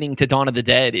his opening to Dawn of the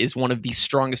Dead is one of the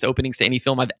strongest openings to any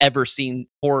film I've ever seen,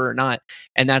 horror or not,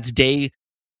 and that's a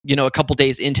couple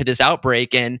days into this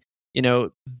outbreak, and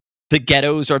the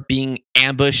ghettos are being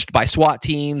ambushed by SWAT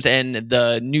teams, and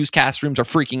the newscast rooms are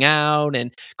freaking out,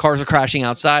 and cars are crashing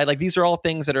outside. Like these are all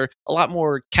things that are a lot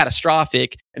more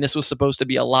catastrophic, and this was supposed to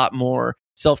be a lot more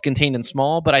self-contained and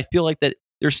small. But I feel like that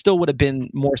there still would have been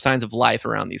more signs of life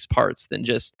around these parts than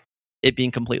just it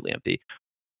being completely empty.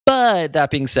 But that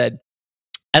being said,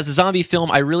 as a zombie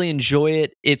film, I really enjoy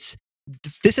it.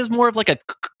 This is more of like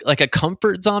a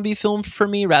comfort zombie film for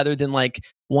me, rather than like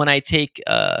one I take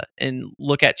and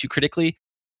look at too critically.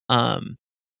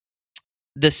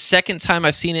 The second time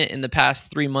I've seen it in the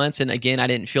past 3 months, and again, I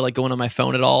didn't feel like going on my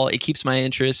phone at all. It keeps my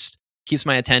interest, keeps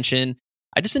my attention.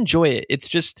 I just enjoy it.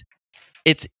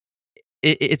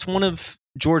 It's one of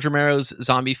George Romero's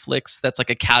zombie flicks that's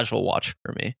like a casual watch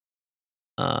for me.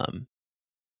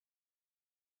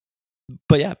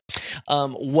 But yeah,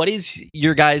 what is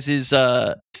your guys'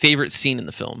 favorite scene in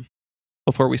the film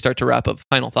before we start to wrap up?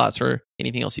 Final thoughts or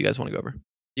anything else you guys want to go over? Do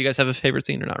you guys have a favorite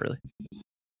scene or not really? It's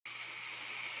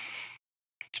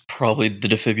probably the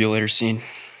defibrillator scene.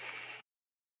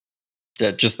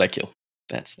 Just that kill.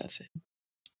 That's it.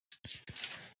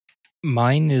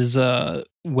 Mine is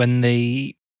when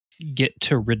they get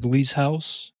to Ridley's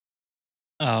house.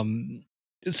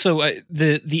 So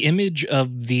the image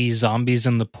of the zombies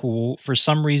in the pool, for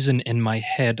some reason in my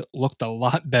head, looked a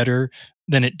lot better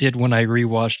than it did when I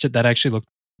rewatched it. That actually looked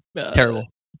terrible,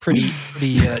 pretty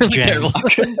terrible. I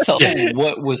couldn't tell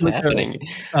what was happening.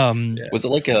 Was it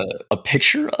like a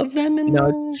picture of them in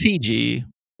CG?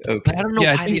 Okay. But I don't know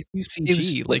why they use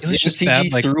CG. It was just CG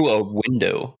bad, like, through a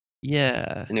window.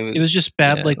 Yeah, and it was just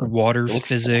bad, like water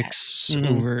physics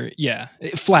over. Yeah,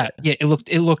 flat. Yeah,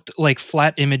 it looked like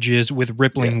flat images with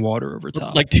rippling water over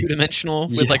top, like 2-dimensional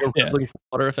with like a rippling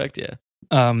water effect. Yeah.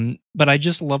 But I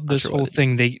just love this whole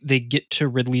thing. They get to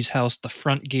Ridley's house. The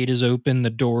front gate is open. The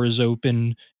door is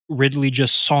open. Ridley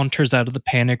just saunters out of the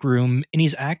panic room, and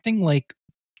he's acting like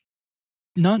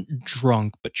not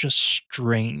drunk, but just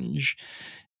strange.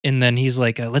 And then he's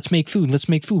like, let's make food.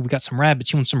 We got some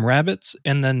rabbits. You want some rabbits?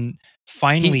 And then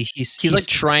finally he's like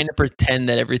trying to pretend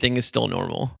that everything is still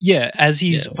normal. Yeah, as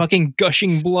he's fucking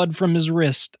gushing blood from his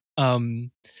wrist. And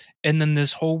then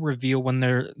this whole reveal when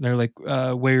they're like,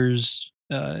 where's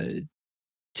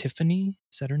Tiffany?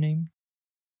 Is that her name?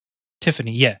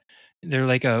 Tiffany, yeah. They're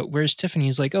like, where's Tiffany?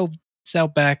 He's like, oh, it's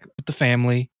out back with the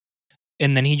family.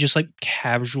 And then he just like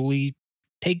casually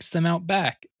takes them out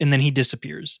back, and then he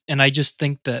disappears. And I just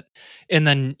think that, and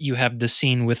then you have the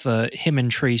scene with him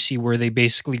and Tracy where they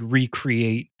basically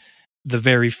recreate the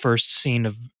very first scene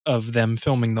of them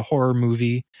filming the horror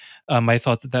movie. I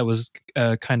thought that was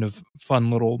a kind of fun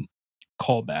little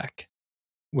callback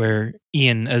where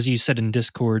Ian, as you said in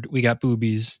Discord, we got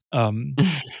boobies,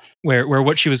 where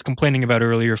what she was complaining about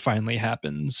earlier finally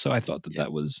happens. So I thought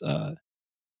that was fun.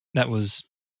 It was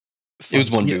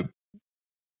one boob.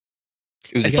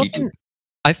 It was a teaser.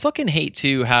 I fucking hate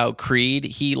too how Creed,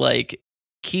 he like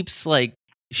keeps like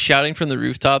shouting from the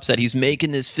rooftops that he's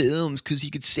making this film because he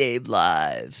could save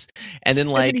lives, and then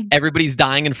like everybody's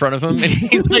dying in front of him, and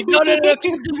he's like, no,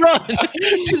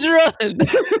 just run.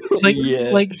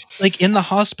 Like in the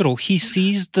hospital, he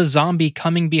sees the zombie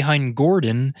coming behind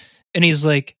Gordon, and he's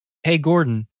like, "Hey,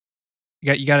 Gordon,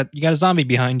 you got a zombie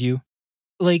behind you.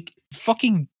 Like,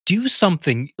 fucking do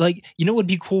something. Like, you know what would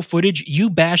be cool footage? You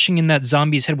bashing in that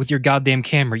zombie's head with your goddamn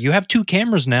camera. You have 2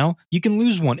 cameras now. You can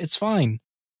lose one. It's fine."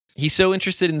 He's so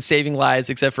interested in saving lives,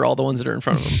 except for all the ones that are in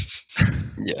front of him.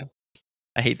 Yeah.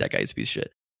 I hate that guy's piece of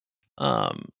shit.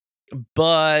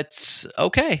 But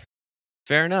okay,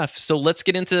 fair enough. So let's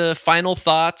get into final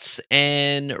thoughts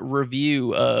and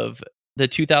review of the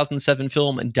 2007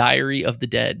 film Diary of the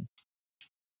Dead.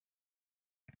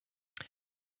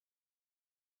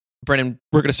 Brennan,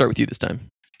 we're going to start with you this time.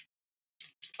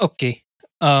 Okay.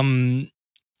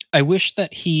 I wish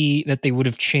that they would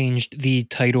have changed the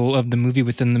title of the movie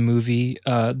within the movie.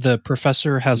 The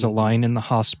professor has a line in the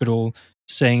hospital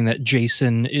saying that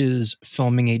Jason is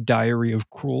filming a diary of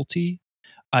cruelty.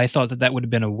 I thought that would have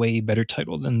been a way better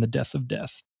title than The Death of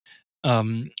Death.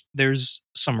 There's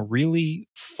some really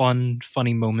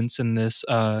funny moments in this.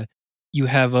 You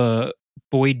have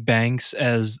Boyd Banks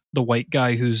as the white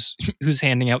guy who's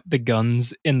handing out the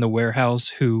guns in the warehouse,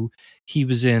 who he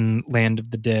was in Land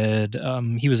of the Dead.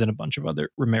 He was in a bunch of other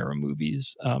Romero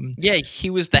movies. Yeah, he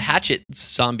was the Hatchet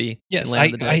zombie. Yes,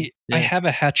 I have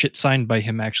a hatchet signed by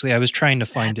him, actually. I was trying to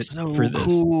find That's it so for this.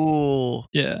 Cool.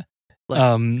 Yeah.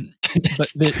 Like, But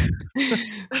there's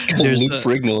Lou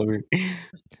Ferrigno.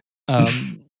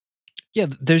 Yeah,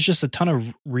 there's just a ton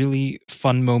of really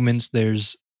fun moments.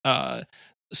 There's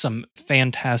some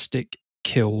fantastic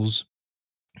kills.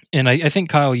 And I think,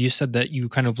 Kyle, you said that you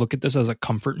kind of look at this as a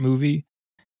comfort movie.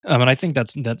 And I think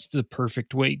that's the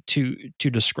perfect way to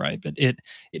describe it.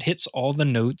 It hits all the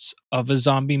notes of a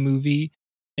zombie movie.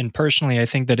 And personally, I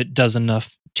think that it does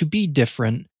enough to be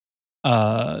different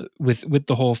with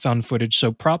the whole found footage.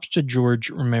 So props to George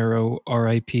Romero,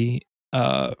 R.I.P.,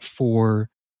 for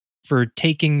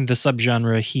taking the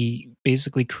subgenre he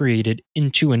basically created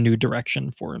into a new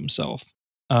direction for himself.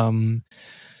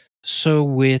 So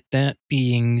with that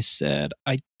being said,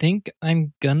 I think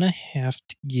I'm gonna have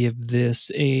to give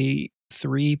this a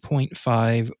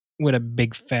 3.5 with a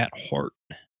big fat heart.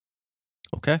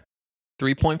 Okay.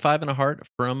 3.5 and a heart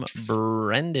from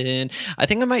Brendan. I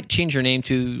think I might change your name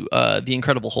to The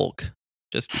Incredible Hulk,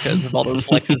 just because of all those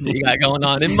flexes that you got going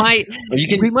on. It might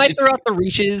we might throw out the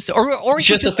reaches, or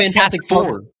just a Fantastic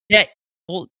Four. Yeah.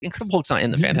 Well, Incredible Hulk's not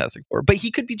in the Fantastic Four, but he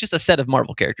could be just a set of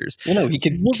Marvel characters. Well, no, he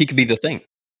could be the Thing.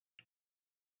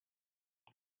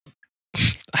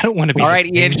 I don't want to be. All right,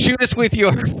 Ian, shoot us with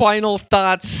your final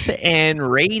thoughts and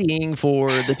rating for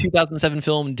the 2007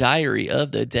 film Diary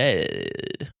of the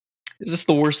Dead. Is this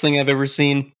the worst thing I've ever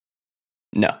seen?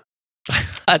 No.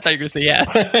 I thought you were going to say yeah.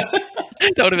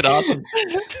 That would have been awesome.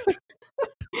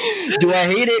 Do I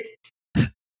hate it?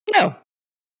 No.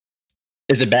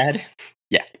 Is it bad?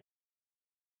 Yeah.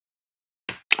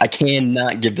 I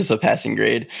cannot give this a passing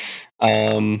grade.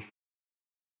 I'm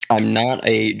not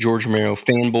a George Romero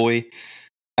fanboy.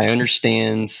 I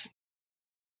understand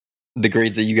the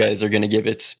grades that you guys are going to give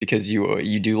it because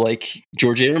you do like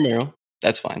George A. Romero.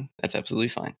 That's fine. That's absolutely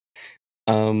fine.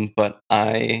 But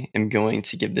I am going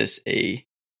to give this a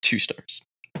 2 stars.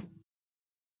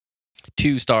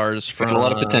 2 stars from a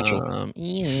lot of potential.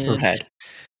 Ian.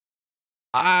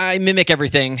 I mimic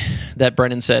everything that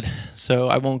Brennan said, so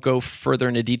I won't go further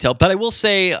into detail. But I will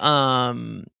say, I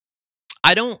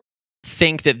don't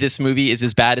think that this movie is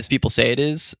as bad as people say it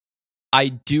is. I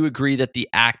do agree that the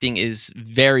acting is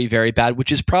very, very bad,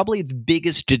 which is probably its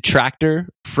biggest detractor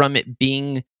from it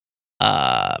being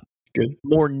good,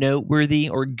 more noteworthy,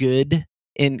 or good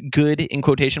in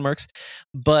quotation marks.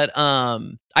 But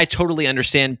I totally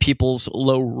understand people's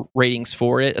low ratings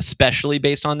for it, especially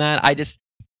based on that. I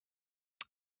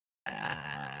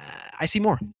see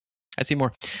more.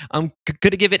 I'm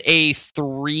going to give it a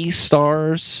 3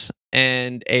 stars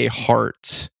and a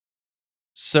heart.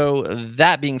 So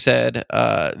that being said,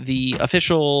 the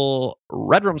official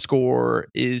Red Room score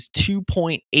is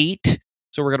 2.8.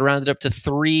 So we're going to round it up to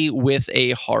 3 with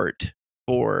a heart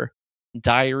for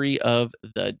Diary of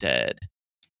the Dead.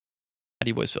 How do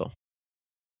you boys feel?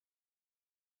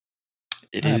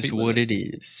 It is what it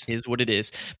is. It is what it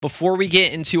is. Before we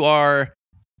get into our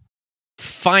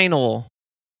final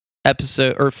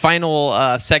episode or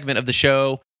final segment of the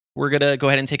show, we're going to go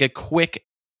ahead and take a quick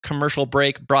commercial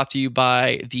break brought to you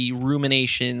by the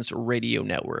Ruminations Radio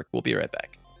Network. We'll be right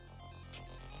back.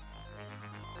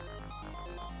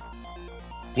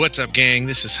 What's up, gang?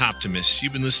 This is Hoptimus.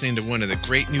 You've been listening to one of the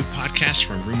great new podcasts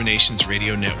from Ruminations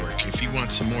Radio Network. If you want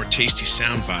some more tasty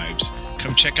sound vibes,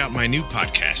 come check out my new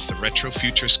podcast, The Retro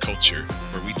Futurist Culture,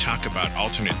 where we talk about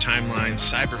alternate timelines,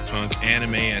 cyberpunk,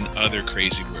 anime, and other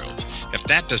crazy worlds. If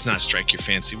that does not strike your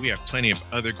fancy, we have plenty of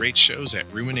other great shows at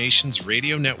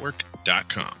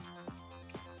ruminationsradionetwork.com.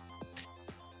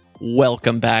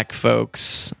 Welcome back,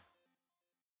 folks,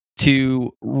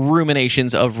 to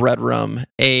Ruminations of Red Rum,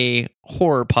 a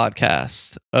horror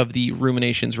podcast of the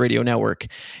Ruminations Radio Network.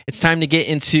 It's time to get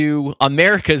into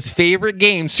America's favorite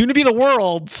game, soon to be the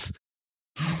world's.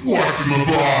 What's in the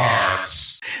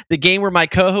box? The game where my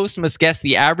co-host must guess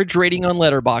the average rating on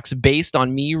Letterboxd based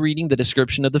on me reading the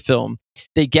description of the film.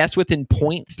 They guess within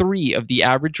 0.3 of the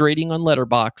average rating on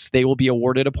Letterboxd, they will be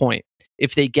awarded a point.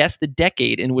 If they guess the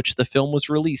decade in which the film was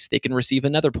released, they can receive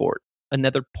another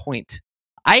point.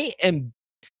 I am...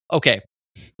 Okay.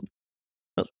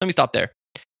 Let me stop there.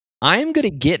 I'm going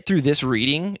to get through this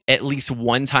reading at least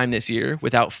one time this year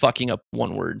without fucking up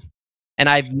one word. And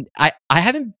I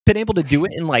haven't been able to do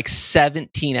it in like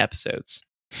 17 episodes.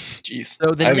 Jeez.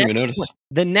 So I haven't even noticed.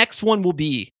 The next one will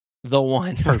be the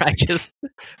one where I just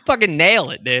fucking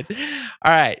nail it, dude.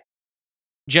 All right.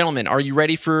 Gentlemen, are you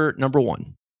ready for number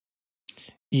one?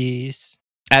 Yes.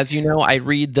 As you know, I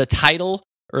read the title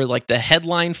or like the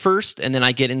headline first, and then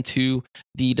I get into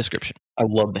the description. I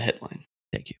love the headline.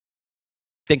 Thank you.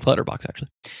 Think Letterboxd, actually.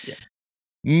 Yeah.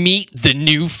 Meet the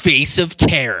new face of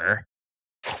terror.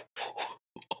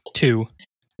 2.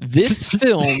 This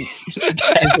film is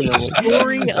the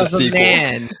story of a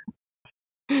man.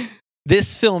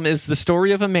 This film is the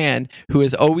story of a man who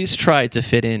has always tried to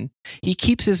fit in. He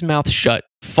keeps his mouth shut,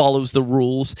 follows the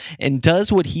rules, and does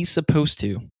what he's supposed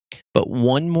to. But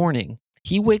one morning,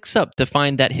 he wakes up to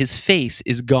find that his face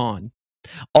is gone.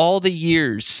 All the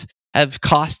years have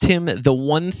cost him the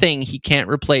one thing he can't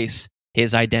replace,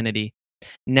 his identity.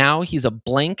 Now he's a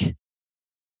blank,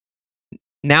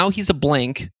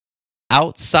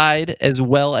 outside as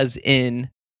well as in,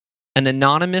 an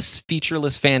anonymous,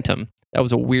 featureless phantom. That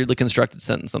was a weirdly constructed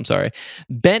sentence, I'm sorry.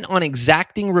 Bent on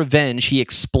exacting revenge, he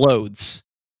explodes.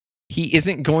 He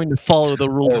isn't going to follow the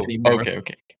rules anymore.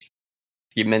 Okay.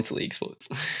 He mentally explodes.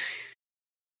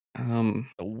 A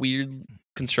weird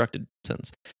constructed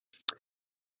sentence.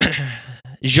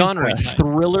 Genre, 2.9.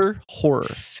 thriller, horror.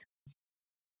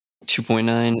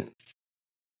 2.9.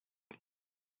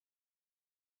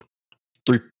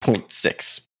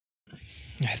 3.6.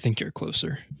 I think you're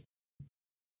closer.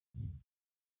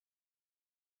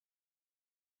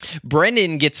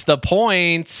 Brendan gets the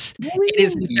points. It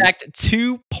is in fact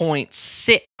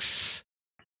 2.6.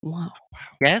 Wow.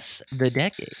 Guess the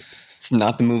decade. It's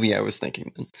not the movie I was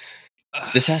thinking.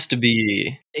 This has to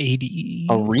be 80.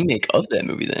 a remake of that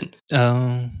movie then,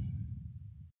 Oh.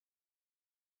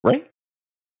 right?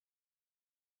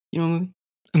 You know what movie?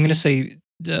 I'm going to say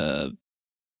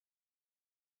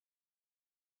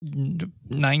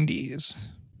 90s.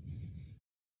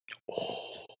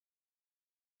 Oh.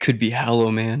 Could be Hollow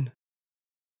Man.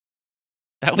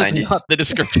 That was 90s. not the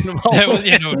description of all. That was,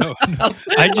 yeah, no. I'm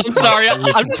sorry.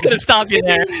 I'm just going to stop you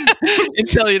there and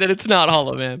tell you that it's not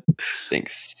Hollow Man.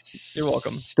 Thanks. You're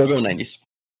welcome. Still go 90s.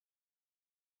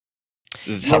 This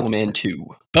is Hollow Man 2.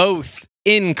 Both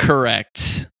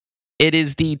incorrect. It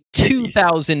is the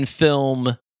 2000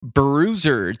 film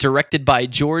Bruiser, directed by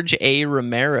George A.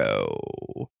 Romero.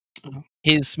 Oh.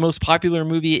 His most popular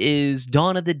movie is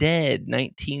Dawn of the Dead,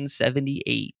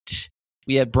 1978.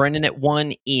 We have Brendan at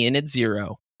 1, Ian at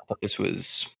 0. I thought this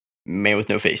was Man with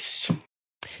No Face.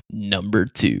 Number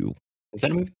 2. Is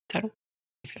that a movie title?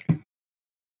 It's gotta be.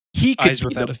 He could Eyes be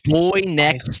Without the a Face. boy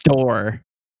next door.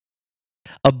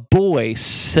 A boy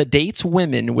sedates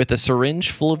women with a syringe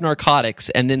full of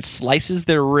narcotics and then slices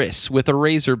their wrists with a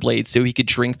razor blade so he could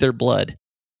drink their blood.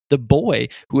 The boy,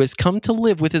 who has come to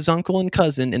live with his uncle and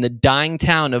cousin in the dying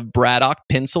town of Braddock,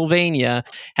 Pennsylvania,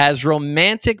 has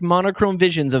romantic monochrome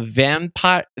visions of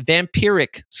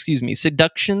vampiric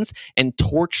seductions and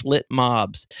torch-lit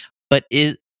mobs. But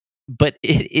it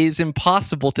is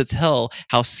impossible to tell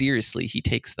how seriously he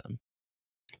takes them.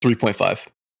 3.5.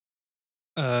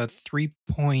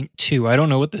 3.2. I don't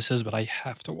know what this is, but I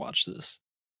have to watch this.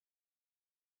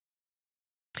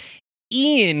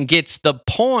 Ian gets the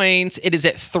points. It is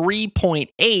at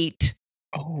 3.8.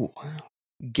 Oh, wow.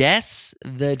 Guess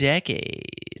the decade.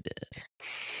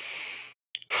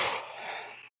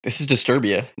 This is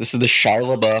Disturbia. This is the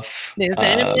Shia LaBeouf,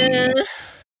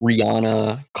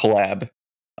 Rihanna collab.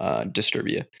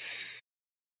 Disturbia.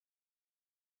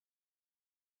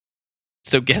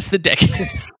 So guess the decade.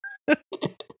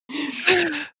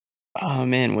 Oh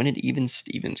man, when did Even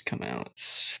Stevens come out?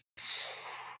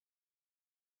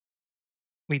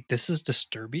 Wait, this is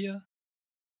Disturbia?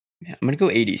 Yeah, I'm gonna go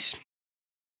 80s.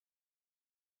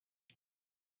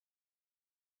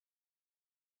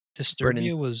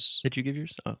 Disturbia was Did you give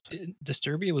yours? Oh, sorry.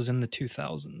 Disturbia was in the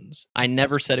 2000s. I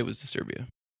never said it was Disturbia.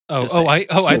 Oh, Just saying. I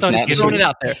So it's thought not it's Throwing it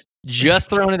out there. Just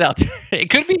throwing it out there. It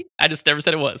could be. I just never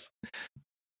said it was.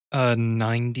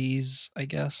 90s, I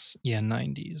guess. Yeah,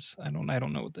 90s. I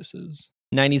don't know what this is.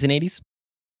 90s and 80s.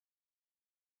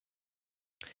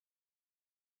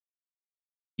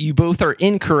 You both are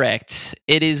incorrect.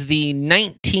 It is the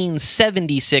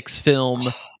 1976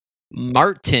 film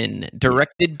Martin,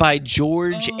 directed by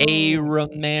George A. Oh.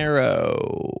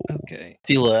 Romero. Okay.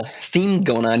 Feel a theme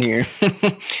going on here.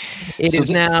 It is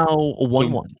now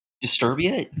 1-1.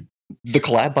 Disturbia, the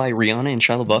collab by Rihanna and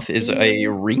Shia LaBeouf, is a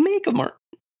remake of Martin.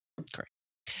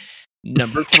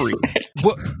 Number 3.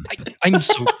 What? I'm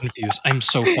so confused. I'm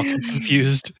so fucking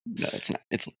confused. No, it's not.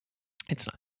 It's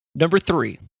not. Number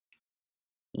 3.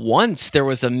 Once there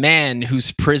was a man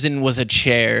whose prison was a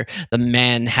chair. The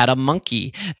man had a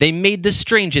monkey. They made the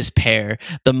strangest pair.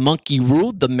 The monkey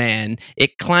ruled the man.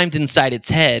 It climbed inside its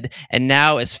head. And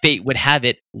now, as fate would have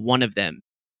it, one of them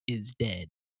is dead.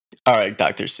 all right,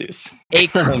 Dr. Seuss. A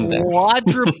Calm down.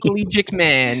 quadriplegic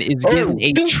man is given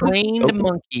a trained Oh.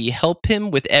 monkey to help him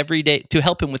with everyday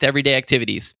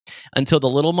activities until the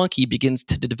little monkey begins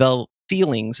to develop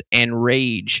feelings and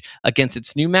rage against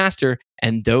its new master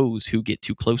and those who get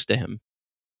too close to him.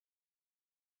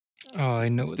 Oh, I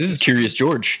know what This is Curious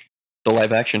George, the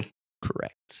live action.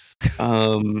 Correct.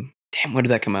 Damn, when did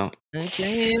that come out?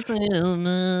 Monkey.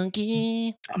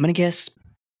 I'm gonna guess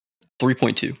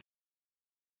 3.2.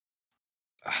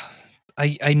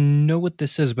 I know what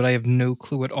this is, but I have no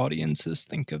clue what audiences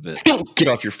think of it. Get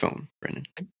off your phone, Brendan.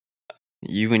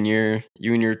 You and your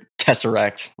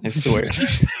Tesseract, I swear.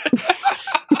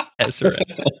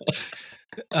 Tesseract.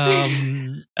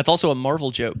 That's also a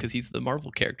Marvel joke because he's the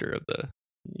Marvel character of the.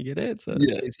 You get it?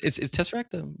 Yeah. Is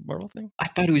Tesseract a Marvel thing? I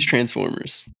thought it was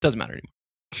Transformers. Doesn't matter anymore.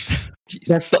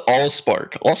 That's the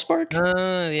Allspark. Allspark?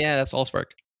 Yeah, that's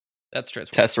Allspark. That's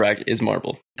Transformers. Tesseract is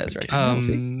Marvel. Tesseract.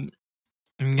 I'm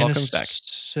All gonna comes back.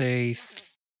 say,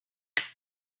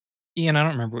 Ian. I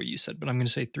don't remember what you said, but I'm gonna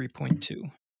say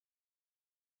 3.2.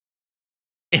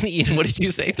 And Ian, what did you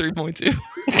say? 3.2.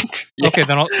 Yeah. Okay,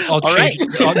 then I'll All change right.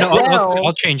 it. No, Well-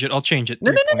 I'll change it. I'll change it.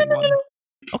 No. 3.1.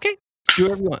 Okay, do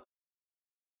whatever you want.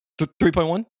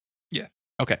 3.1. Yeah.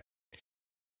 Okay.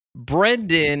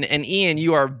 Brendan and Ian,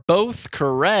 you are both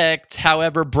correct.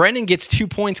 However, Brendan gets 2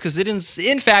 points because it is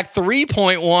in fact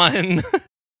 3.1.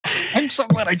 I'm so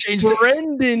glad I changed it.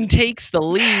 Brendan takes the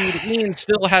lead. Ian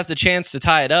still has the chance to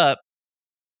tie it up.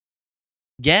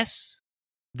 Guess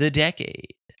the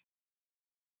decade.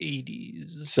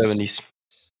 80s. 70s.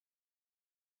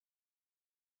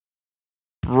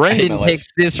 Brendan life. takes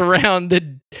this round.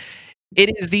 It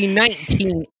is the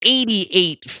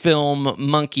 1988 film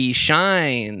Monkey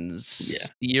Shines. Yeah.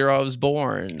 The year I was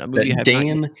born. A movie I That have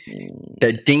not damn,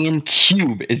 that damn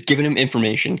cube is giving him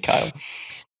information, Kyle.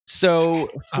 So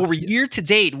for Yes. year to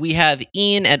date, we have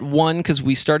Ian at 1 because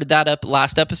we started that up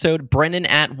last episode. Brendan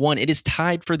at 1. It is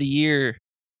tied for the year.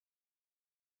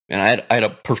 And I had a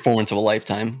performance of a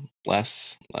lifetime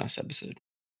last episode.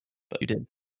 You did.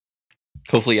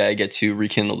 Hopefully I get to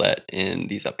rekindle that in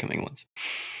these upcoming ones.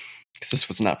 Because this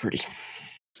was not pretty.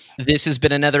 This has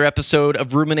been another episode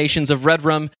of Ruminations of Red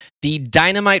Rum, the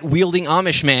dynamite-wielding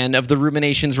Amish man of the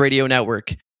Ruminations Radio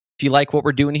Network. If you like what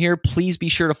we're doing here, please be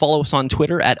sure to follow us on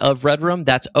Twitter at @ofredrum.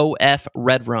 That's OF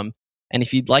Redrum. And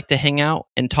if you'd like to hang out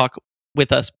and talk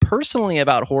with us personally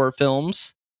about horror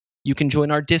films, you can join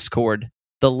our Discord.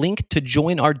 The link to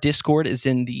join our Discord is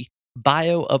in the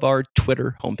bio of our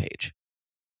Twitter homepage.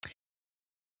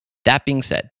 That being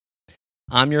said,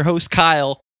 I'm your host,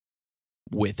 Kyle,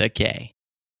 with a K.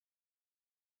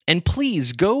 And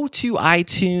please go to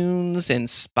iTunes and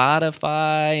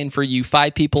Spotify. And for you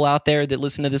 5 people out there that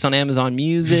listen to this on Amazon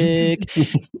Music,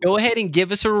 go ahead and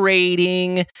give us a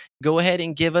rating. Go ahead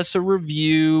and give us a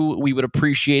review. We would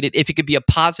appreciate it. If it could be a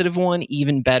positive one,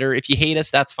 even better. If you hate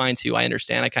us, that's fine too. I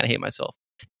understand. I kind of hate myself.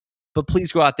 But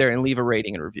please go out there and leave a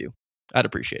rating and review. I'd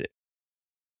appreciate it.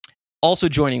 Also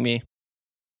joining me,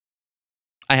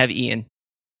 I have Ian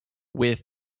with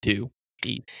 2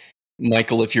 E's.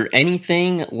 Michael, if you're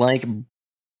anything like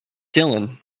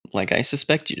Dylan, like I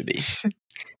suspect you to be,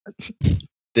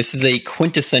 this is a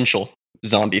quintessential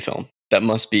zombie film that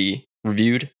must be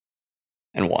reviewed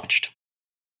and watched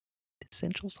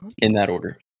Essential zombie. in that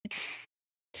order.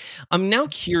 I'm now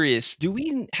curious. Do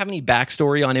we have any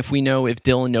backstory on if we know if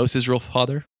Dylan knows his real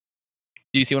father?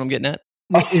 Do you see what I'm getting at?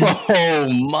 Oh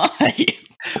my!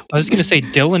 I was gonna say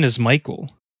Dylan is Michael.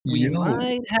 We Yo.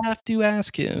 might have to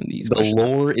ask him these The questions.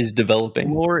 lore is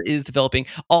developing. Lore is developing.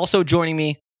 Also joining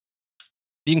me,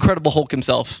 the Incredible Hulk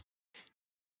himself,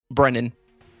 Brennan,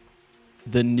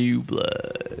 the New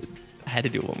Blood. I had to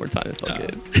do it one more time. It felt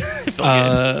good. It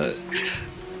felt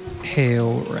good.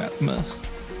 Hail Ratma.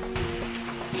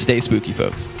 Stay spooky,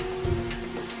 folks.